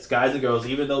girls. Yes, guys and girls,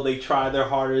 even though they try their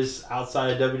hardest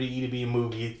outside of WWE to be a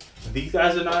movie, these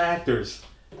guys are not actors.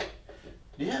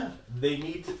 Yeah. They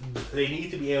need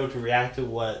to be able to react to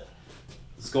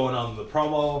what's going on in the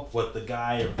promo, what the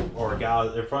guy or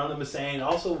gal in front of them is saying,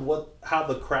 also how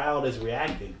the crowd is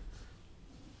reacting.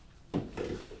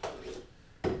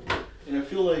 And I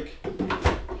feel like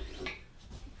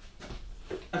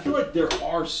there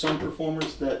are some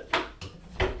performers that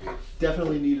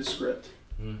definitely need a script.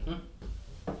 Mm-hmm.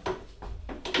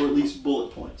 Or at least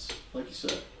bullet points, like you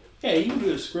said. Yeah, you can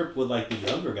do a script with the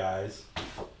younger guys.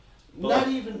 Not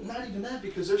even that,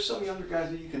 because there's some younger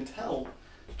guys that you can tell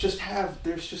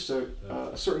there's just a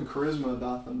certain charisma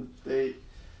about them. They,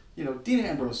 Dean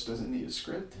Ambrose doesn't need a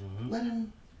script. Mm-hmm. Let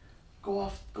him go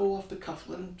off the cuff.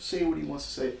 Let him say what he wants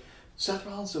to say. Seth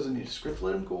Rollins doesn't need a script.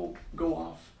 Let him go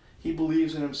off. He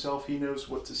believes in himself. He knows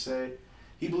what to say.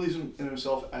 He believes in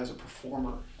himself as a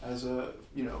performer, as a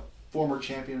former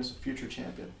champion, as a future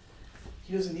champion.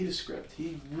 He doesn't need a script.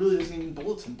 He really doesn't need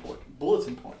bulletin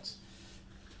points.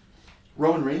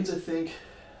 Roman Reigns, I think,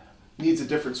 needs a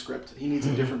different script. He needs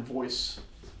a different voice.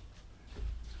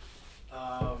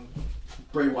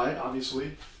 Bray Wyatt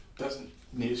obviously doesn't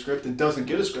need a script and doesn't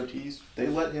get a script. They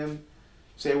let him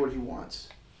say what he wants,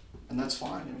 and that's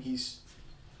fine. I mean, he's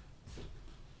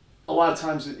a lot of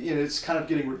times it's kind of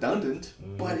getting redundant,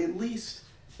 but at least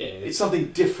it's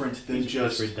something different than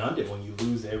just redundant when you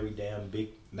lose every damn big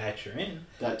match you're in.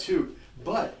 That too,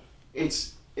 but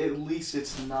it's at least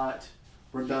it's not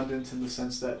redundant in the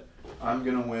sense that I'm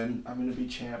gonna win, I'm gonna be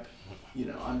champ,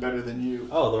 I'm better than you.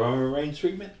 Oh, the Roman Reigns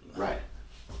treatment? Right.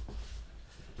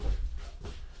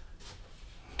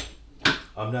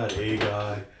 I'm not a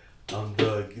guy. I'm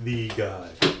the guy.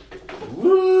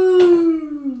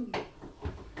 Woo!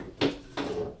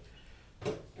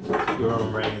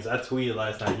 Roman Reigns. I tweeted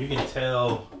last night. You can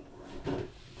tell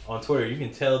on Twitter. You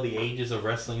can tell the ages of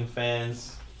wrestling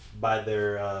fans by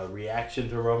their reaction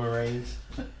to Roman Reigns.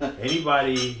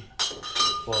 Anybody,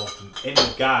 well, any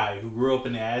guy who grew up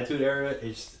in the Attitude Era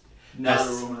is not a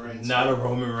Roman Reigns. Not a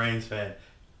Roman Reigns fan.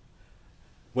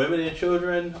 Women and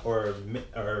children, or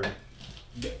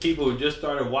people who just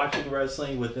started watching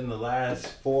wrestling within the last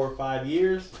 4 or 5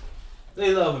 years,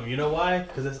 they love him. You know why?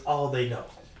 Because that's all they know.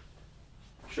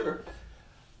 Sure.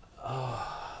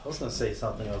 I was gonna say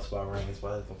something else about Reigns,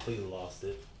 but I completely lost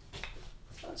it.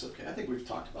 That's okay. I think we've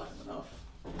talked about him enough.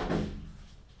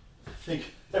 I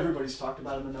think everybody's talked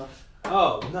about him enough.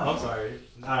 Oh, no, I'm sorry.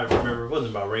 I remember it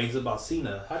wasn't about Reigns, it was about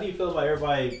Cena. How do you feel about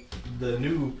everybody, the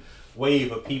new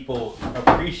wave of people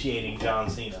appreciating John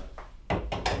Cena?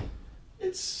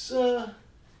 It's,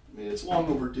 it's long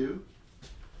overdue.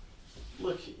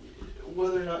 Look,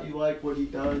 whether or not you like what he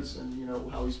does and,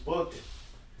 how he's booked,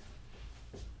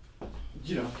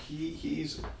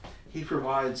 he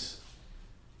provides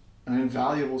an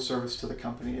invaluable service to the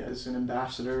company as an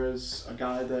ambassador, as a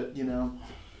guy that,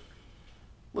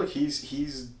 look,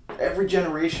 he's every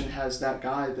generation has that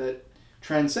guy that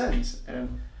transcends.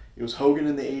 And it was Hogan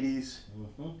in the 80s.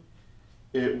 Mm-hmm.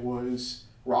 It was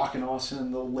Rock and Austin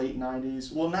in the late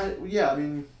 90s. Well,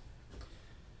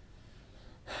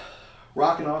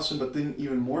 Rock and Austin, but then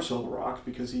even more so The Rock,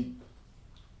 because he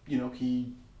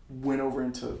went over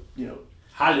into,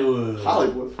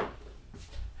 Hollywood.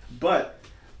 But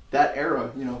that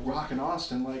era, Rock and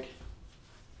Austin, like,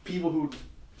 people who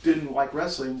didn't like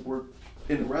wrestling were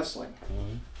into wrestling.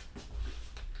 Mm-hmm.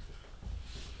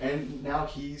 And now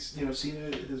he's,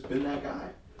 Cena has been that guy.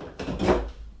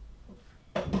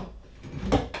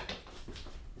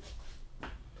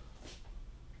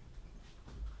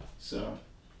 So,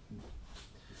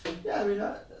 yeah,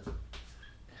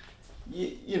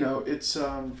 it's,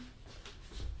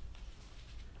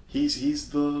 he's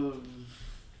the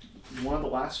one of the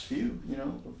last few,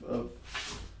 of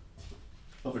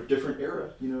a different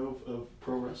era, of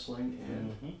pro wrestling,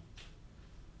 and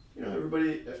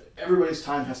everybody's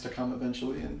time has to come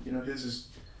eventually, and his is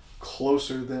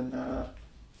closer than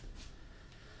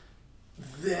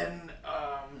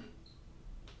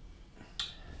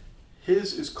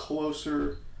his is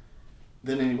closer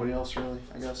than anybody else, really,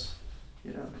 I guess,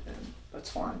 and that's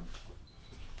fine.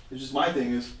 It's just my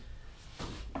thing is,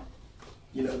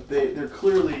 they're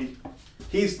clearly,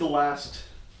 he's the last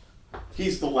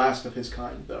of his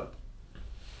kind, though.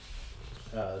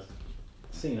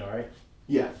 Cena, right?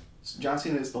 Yeah, John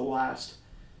Cena is the last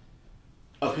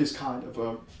of his kind, of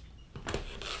a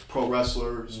pro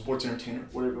wrestler, sports entertainer,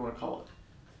 whatever you want to call it.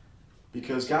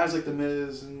 Because guys like The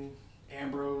Miz and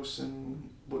Ambrose, and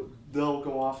they'll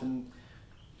go off and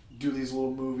do these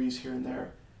little movies here and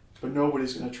there, but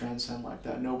nobody's going to transcend like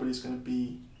that. Nobody's going to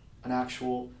be an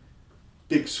actual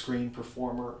big screen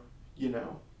performer,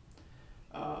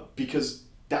 because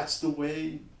that's the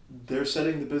way they're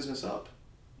setting the business up.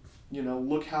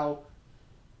 Look how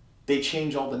they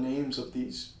change all the names of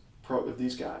these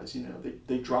guys.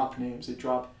 They drop names. They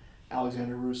drop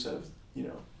Alexander Rusev.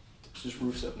 It's just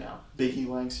Rusev now. Big E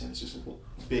Langston is just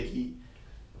Big E.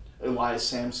 Elias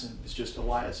Samson is just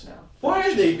Elias now. Why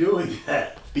are they doing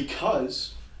that?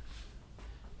 Because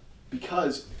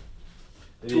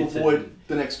to avoid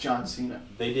the next John Cena.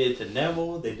 They did it to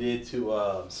Neville. They did it to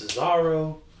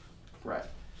Cesaro. Right.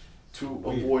 To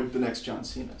avoid the next John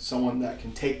Cena. Someone that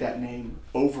can take that name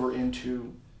over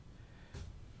into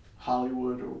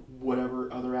Hollywood or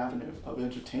whatever other avenue of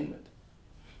entertainment.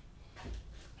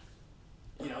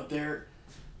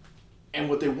 And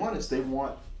what they want is they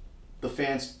want the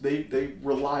fans, they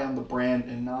rely on the brand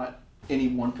and not any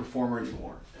one performer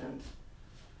anymore. And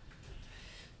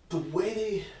the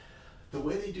way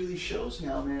they do these shows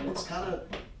now, man, that's kind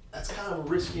of a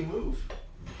risky move.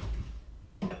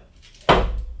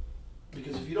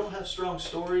 Because if you don't have strong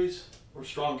stories or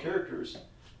strong characters,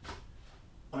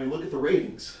 look at the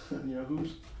ratings.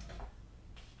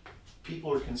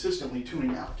 People are consistently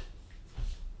tuning out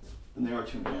than they are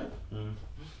tuning in. Mm-hmm.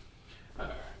 All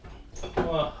right.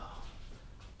 Well,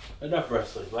 enough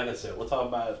wrestling. Like I said, we'll talk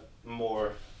about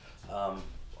more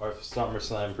our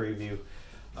SummerSlam preview.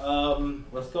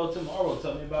 Let's go to Marvel.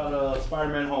 Tell me about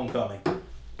Spider-Man: Homecoming.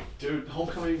 Dude,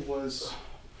 Homecoming was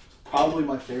probably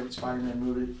my favorite Spider-Man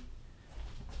movie.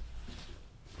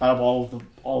 Out of all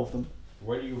of them.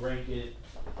 Where do you rank it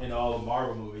in all the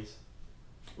Marvel movies?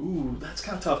 Ooh, that's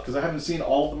kind of tough because I haven't seen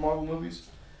all of the Marvel movies,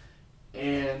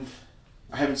 and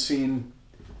I haven't seen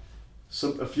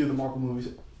a few of the Marvel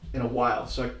movies in a while,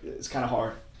 so it's kind of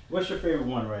hard. What's your favorite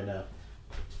one right now?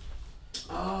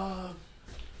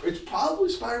 It's probably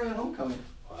Spider-Man: Homecoming.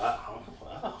 Wow.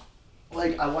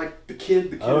 Like, I like the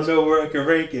kid. I don't know where I can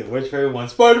rank it. What's your favorite one?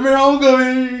 Spider-Man: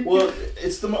 Homecoming. Well,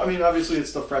 obviously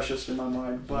it's the freshest in my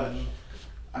mind, but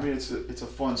I mean, it's a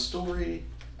fun story.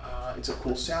 It's a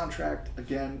cool soundtrack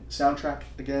again.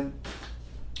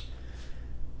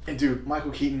 And dude,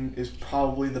 Michael Keaton is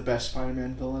probably the best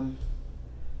Spider-Man villain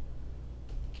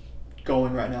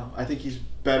going right now. I think he's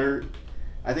better.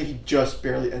 I think he just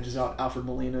barely edges out Alfred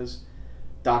Molina's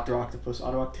Dr. Octopus,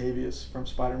 Otto Octavius from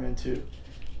Spider-Man 2.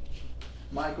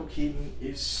 Michael Keaton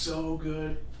is so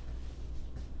good.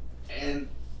 And,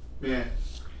 man,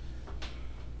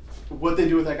 what they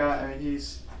do with that guy, I mean,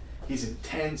 he's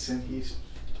intense and he's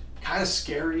kind of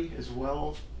scary as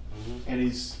well. And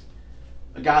he's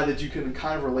a guy that you can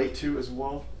kind of relate to as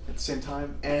well at the same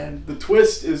time. And the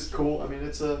twist is cool. I mean,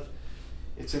 it's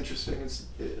interesting.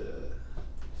 I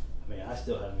mean, I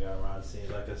still haven't got around to seeing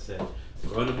it. Like I said,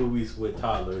 going to movies with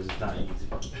toddlers is not easy.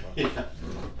 Yeah.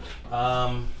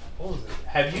 What was it?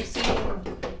 Have you seen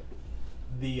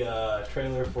the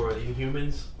trailer for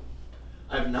Inhumans?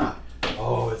 I've not.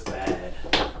 Oh, it's bad.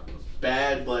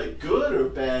 Bad, like good or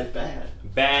bad?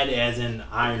 Bad as in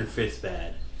Iron Fist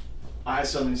bad. I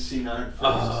suddenly seen Iron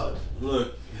Fist.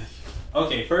 Look.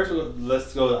 Okay, first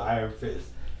let's go to Iron Fist.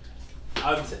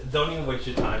 Don't even waste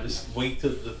your time. Just wait till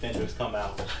the Defenders come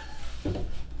out.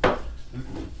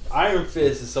 Iron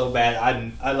Fist is so bad.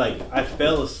 I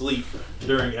fell asleep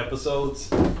during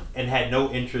episodes and had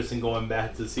no interest in going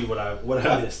back to see what I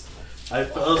missed. I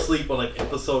fell asleep on like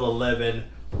episode 11,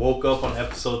 woke up on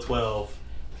episode 12,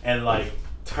 and like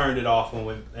turned it off and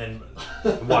went and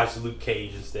watched Luke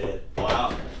Cage instead.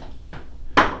 Wow.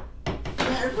 Yeah,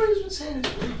 everybody's been saying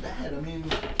it's really bad. I mean,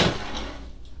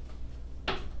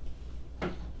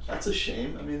 that's a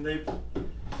shame. I mean,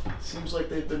 seems like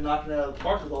they've been knocking it out of the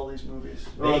park with all these movies,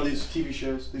 or all these TV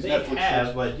shows, these Netflix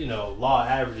shows. But you know, law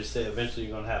averages say eventually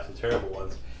you're gonna have some terrible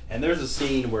ones. And there's a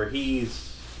scene where Danny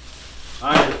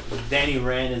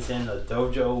Rand is in a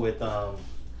dojo with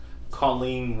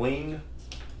Colleen Wing,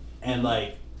 and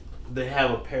like they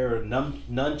have a pair of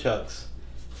nunchucks,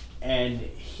 and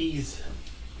he's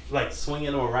like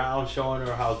swinging them around, showing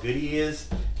her how good he is,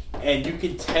 and you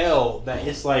can tell that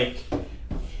it's like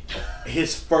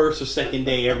his first or second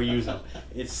day ever using them.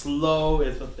 It's slow.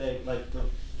 It's pathetic.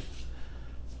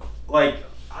 Like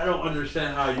I don't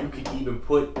understand how you can even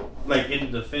put like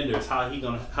in Defenders how's he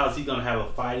gonna have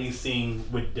a fighting scene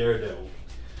with Daredevil?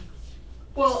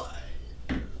 Well,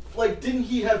 like didn't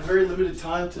he have very limited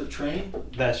time to train?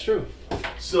 That's true.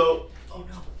 So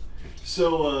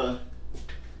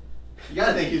you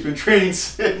gotta think he's been training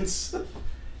since,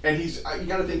 and you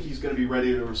gotta think he's gonna be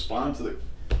ready to respond to the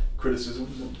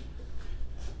criticisms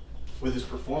with his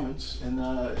performance in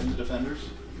the Defenders.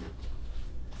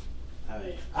 I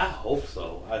mean, I hope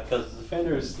so, because the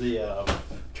Defenders, the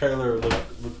trailer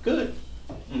looked good.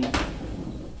 Man,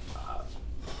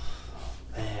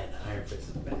 Iron Fist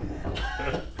is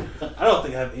bad. I don't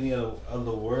think I have any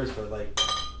other words for it. Like,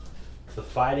 the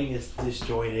fighting is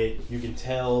disjointed. You can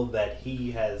tell that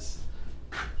he has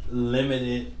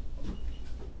limited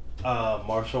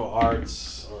martial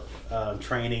arts or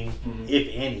training, if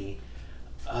any.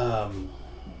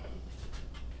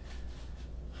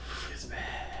 It's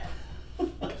bad.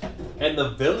 And the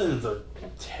villains are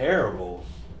terrible.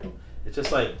 It's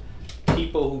just like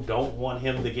people who don't want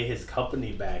him to get his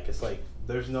company back. It's like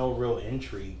there's no real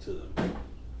intrigue to them.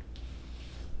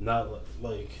 Not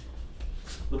like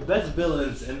the best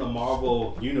villains in the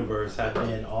Marvel universe have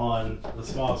been on the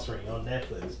small screen on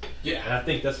Netflix. Yeah. And I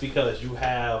think that's because you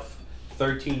have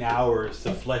 13 hours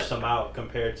to flesh them out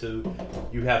compared to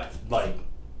you have like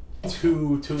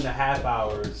 2.5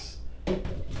 hours in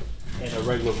a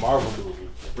regular Marvel movie.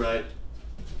 Right.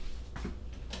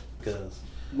 Because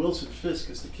Wilson Fisk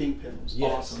is the Kingpin.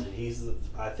 Yes, Awesome. and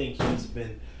I think he's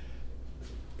been.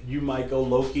 You might go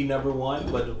Loki number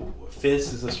 1, but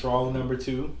Fisk is a strong number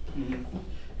 2. Mm-hmm.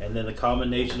 And then the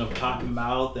combination of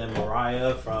Cottonmouth and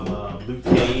Mariah from Luke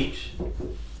Cage.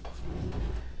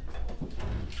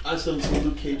 I still haven't seen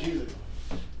Luke Cage either.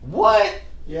 What?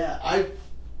 Yeah, I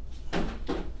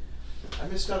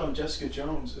missed out on Jessica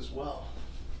Jones as well.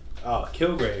 Oh,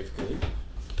 Kilgrave, good.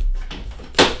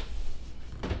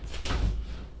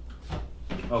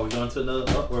 Oh, we're going to another.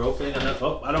 Oh, we're opening another.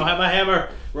 Oh, I don't have my hammer.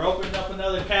 We're opening up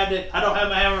another cabinet. I don't have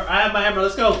my hammer. I have my hammer.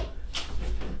 Let's go.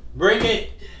 Bring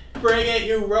it. Bring it,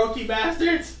 you roti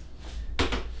bastards.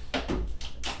 Okay.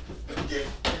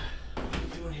 What are you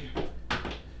doing here?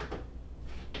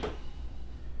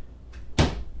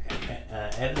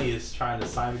 Anthony is trying to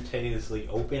simultaneously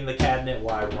open the cabinet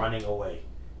while running away.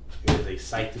 It is a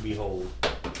sight to behold.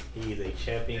 He is a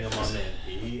champion among men.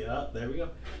 There we go.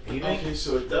 Anything? Okay,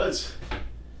 so it does.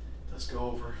 Let's go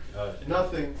over.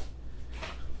 Nothing.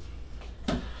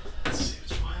 Let's see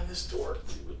what's behind this door.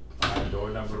 Behind door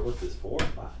number, what's this, 4 or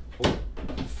 5?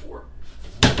 4.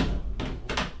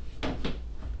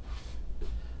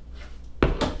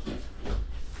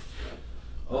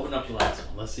 Open up the last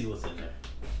one. Let's see what's in there.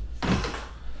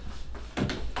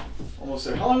 Almost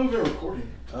there. How long have we been recording?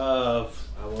 I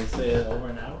will say over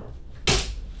an hour.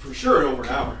 For sure, over an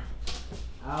hour.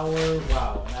 An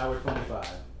hour 25.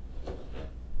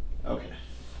 Okay.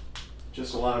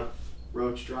 Just a lot of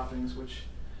roach droppings, which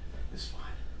is fine.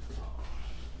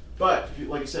 But, if you,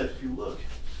 like I said, if you look,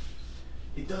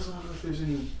 it doesn't look like there's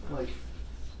any, like,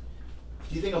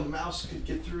 do you think a mouse could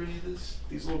get through any of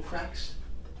these little cracks?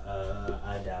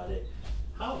 I doubt it.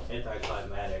 How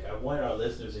anticlimactic. I want our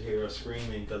listeners to hear us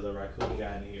screaming because the raccoon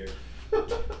got in here.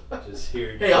 Just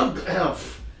hearing. Hey, at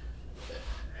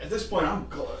this point,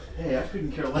 hey, I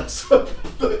couldn't care less. That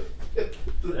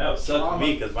would suck for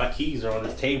me because my keys are on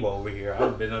this table over here.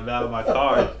 I've been out of my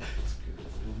car. It's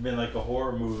been like a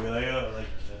horror movie. Like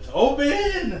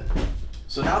open!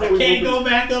 So now that I can't go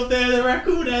back up there. The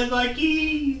raccoon has my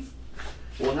keys.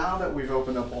 Well, now that we've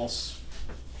opened up all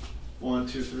 1,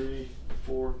 2, 3,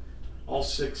 4, all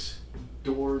 6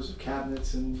 doors of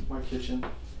cabinets in my kitchen.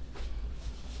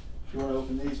 If you want to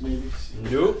open these, maybe.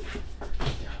 Nope.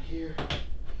 Down here.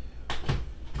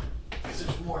 Because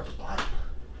there's more at the bottom.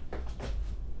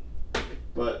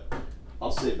 But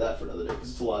I'll save that for another day because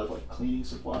it's a lot of like cleaning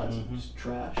supplies and just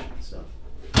trash and stuff.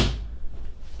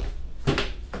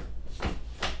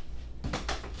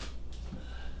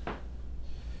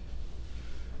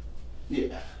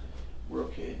 Yeah, we're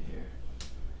okay in here.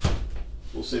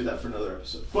 We'll save that for another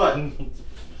episode. But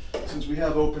since we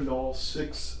have opened all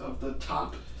 6 of the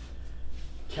top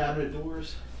cabinet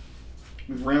doors,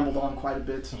 we've rambled on quite a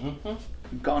bit.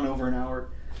 We've gone over an hour.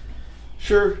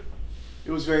 Sure,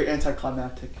 it was very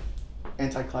anticlimactic. Do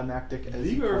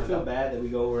you ever feel bad that we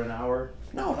go over an hour?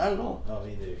 No, not at all. Oh,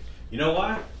 me neither. You know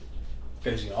why?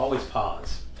 Because you can always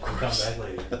pause and come back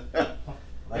later.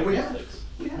 And we have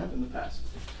in the past.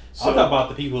 So, I'm talking about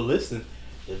the people who listen.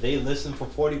 If they listen for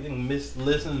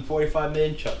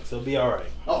 45-minute chunks, they'll be all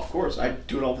right. Oh, of course. I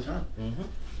do it all the time.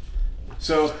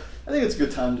 So I think it's a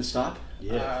good time to stop.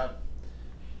 Yeah.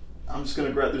 I'm just going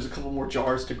to grab, there's a couple more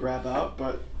jars to grab out,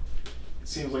 but it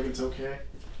seems like it's okay.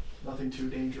 Nothing too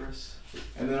dangerous.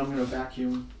 And then I'm going to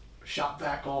vacuum, shop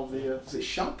vac all the, is it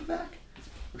shop vac?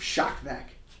 Or shock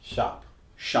vac? Shop.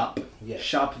 Yeah.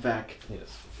 Shop vac.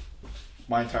 Yes.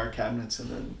 My entire cabinets, and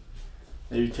then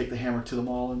maybe take the hammer to them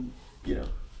all and,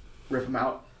 rip them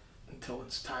out until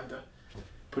it's time to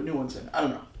put new ones in. I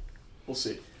don't know. We'll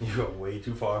see. You're way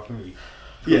too far from me.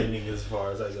 Cleaning as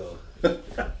far as I go.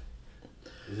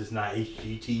 It's just not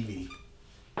HGTV.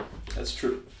 That's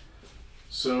true.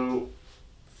 So,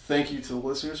 thank you to the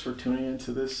listeners for tuning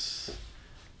into this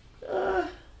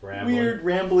weird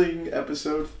rambling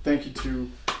episode. Thank you to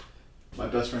my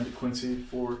best friend DeQuincy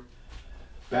for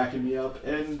backing me up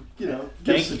and, give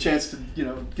us a chance to,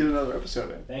 get another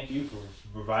episode in. Thank you for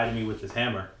providing me with this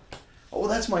hammer. Oh,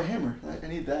 that's my hammer. I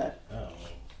need that. Oh.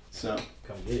 So.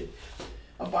 Come get it.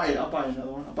 I'll buy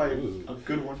another one. I'll buy a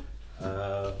good one.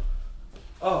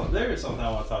 There is something I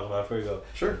want to talk about before we go.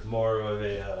 Sure. More of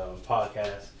a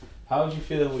podcast. How would you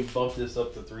feel if we bumped this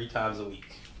up to 3 times a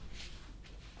week?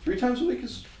 3 times a week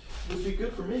would be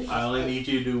good for me. I only need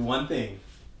you to do one thing.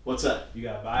 What's that? You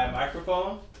gotta buy a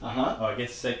microphone. Oh, I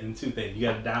guess second 2 things.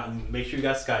 You gotta make sure you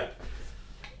got Skype.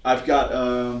 I've got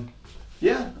I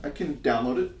can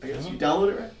download it. I guess you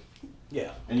download it, right?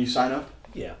 Yeah. And you sign up.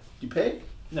 Yeah. You pay?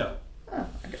 No. Oh,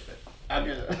 I get it. I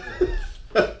get it.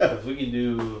 If we can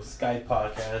do Skype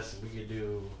podcasts, we could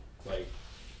do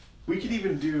we could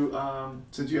even do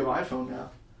since you have an iPhone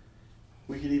now.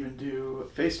 We could even do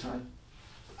FaceTime.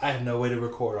 I have no way to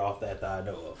record off that I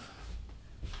know of.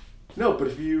 No, but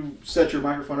if you set your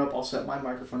microphone up, I'll set my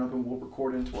microphone up and we'll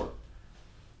record into our.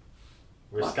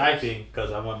 We're Skyping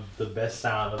because I want the best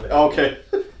sound of it. Okay.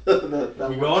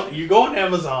 You go on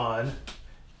Amazon.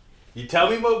 You tell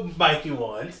me what mic you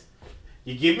want.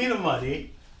 You give me the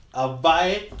money. I'll buy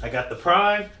it. I got the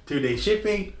Prime. 2-day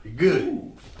shipping. You're good.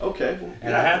 Ooh, okay. Well,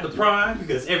 and I have the Prime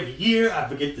because every year I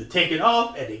forget to take it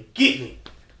off and they get me.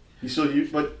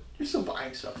 But you're still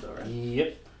buying stuff though, right?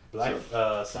 Yep.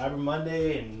 Cyber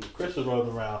Monday and Christmas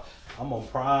rolling around. I'm on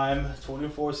Prime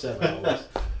 24/7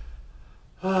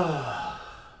 always.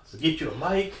 So get you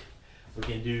a mic. We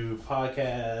can do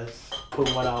podcasts.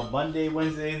 Put one out Monday,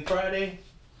 Wednesday, and Friday.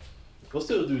 We'll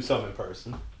still do some in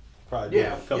person. Probably do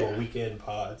Yeah, a couple yeah. weekend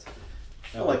pods.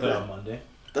 I like put that. on Monday.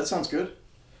 That sounds good.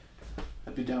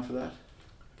 I'd be down for that.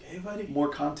 Okay, buddy. More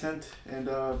content and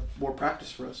more practice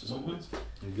for us as Mhm. always.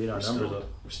 And get our We're numbers still, up.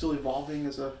 We're still evolving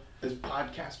as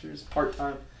podcasters, part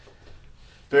time.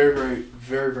 Very, very,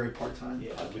 very, very part time.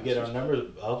 Yeah, if we get our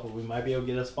numbers up, we might be able to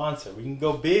get a sponsor. We can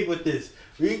go big with this.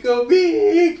 We can go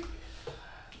big.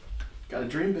 Gotta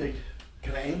dream big.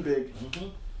 Gotta aim big. Mm-hmm.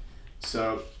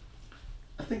 So,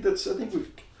 I think we've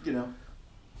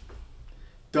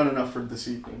done enough for this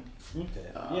evening. Okay.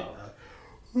 Yeah.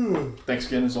 Thanks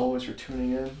again as always for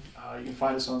tuning in. You can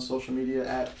find us on social media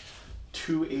at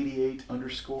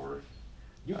 288_.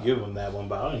 You give them that one,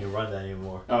 but I don't even run that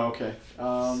anymore. Oh, okay.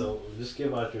 So just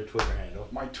give out your Twitter handle.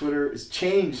 My Twitter is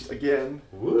changed again.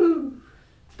 Woo!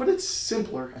 But it's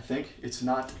simpler, I think. It's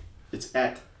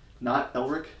at not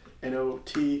Elric,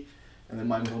 NOT, and then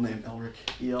my middle name Elric,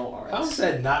 ELRS. How's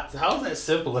that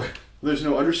simpler? There's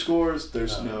no underscores,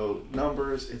 there's no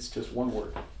numbers, it's just one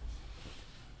word.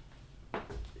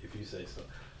 If you say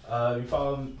so. You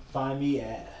find me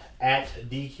at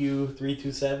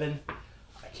DQ327.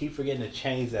 I keep forgetting to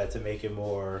change that to make it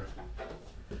more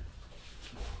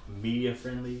media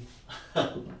friendly.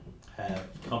 Have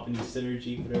company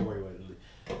synergy, whatever word you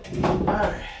want to do.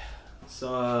 Alright.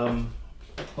 So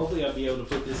hopefully I'll be able to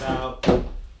put this out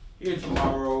either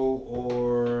tomorrow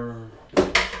or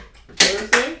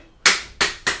Thursday.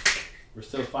 We're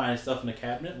still finding stuff in the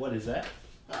cabinet. What is that?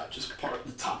 Just part of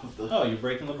the top of the... Oh, you're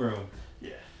breaking the room.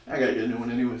 Yeah. I gotta get a new one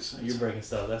anyways. You're breaking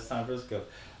stuff. That's time for us to go.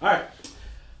 Alright.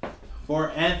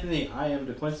 For Anthony, I am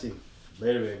DeQuincy.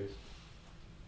 Later, babies.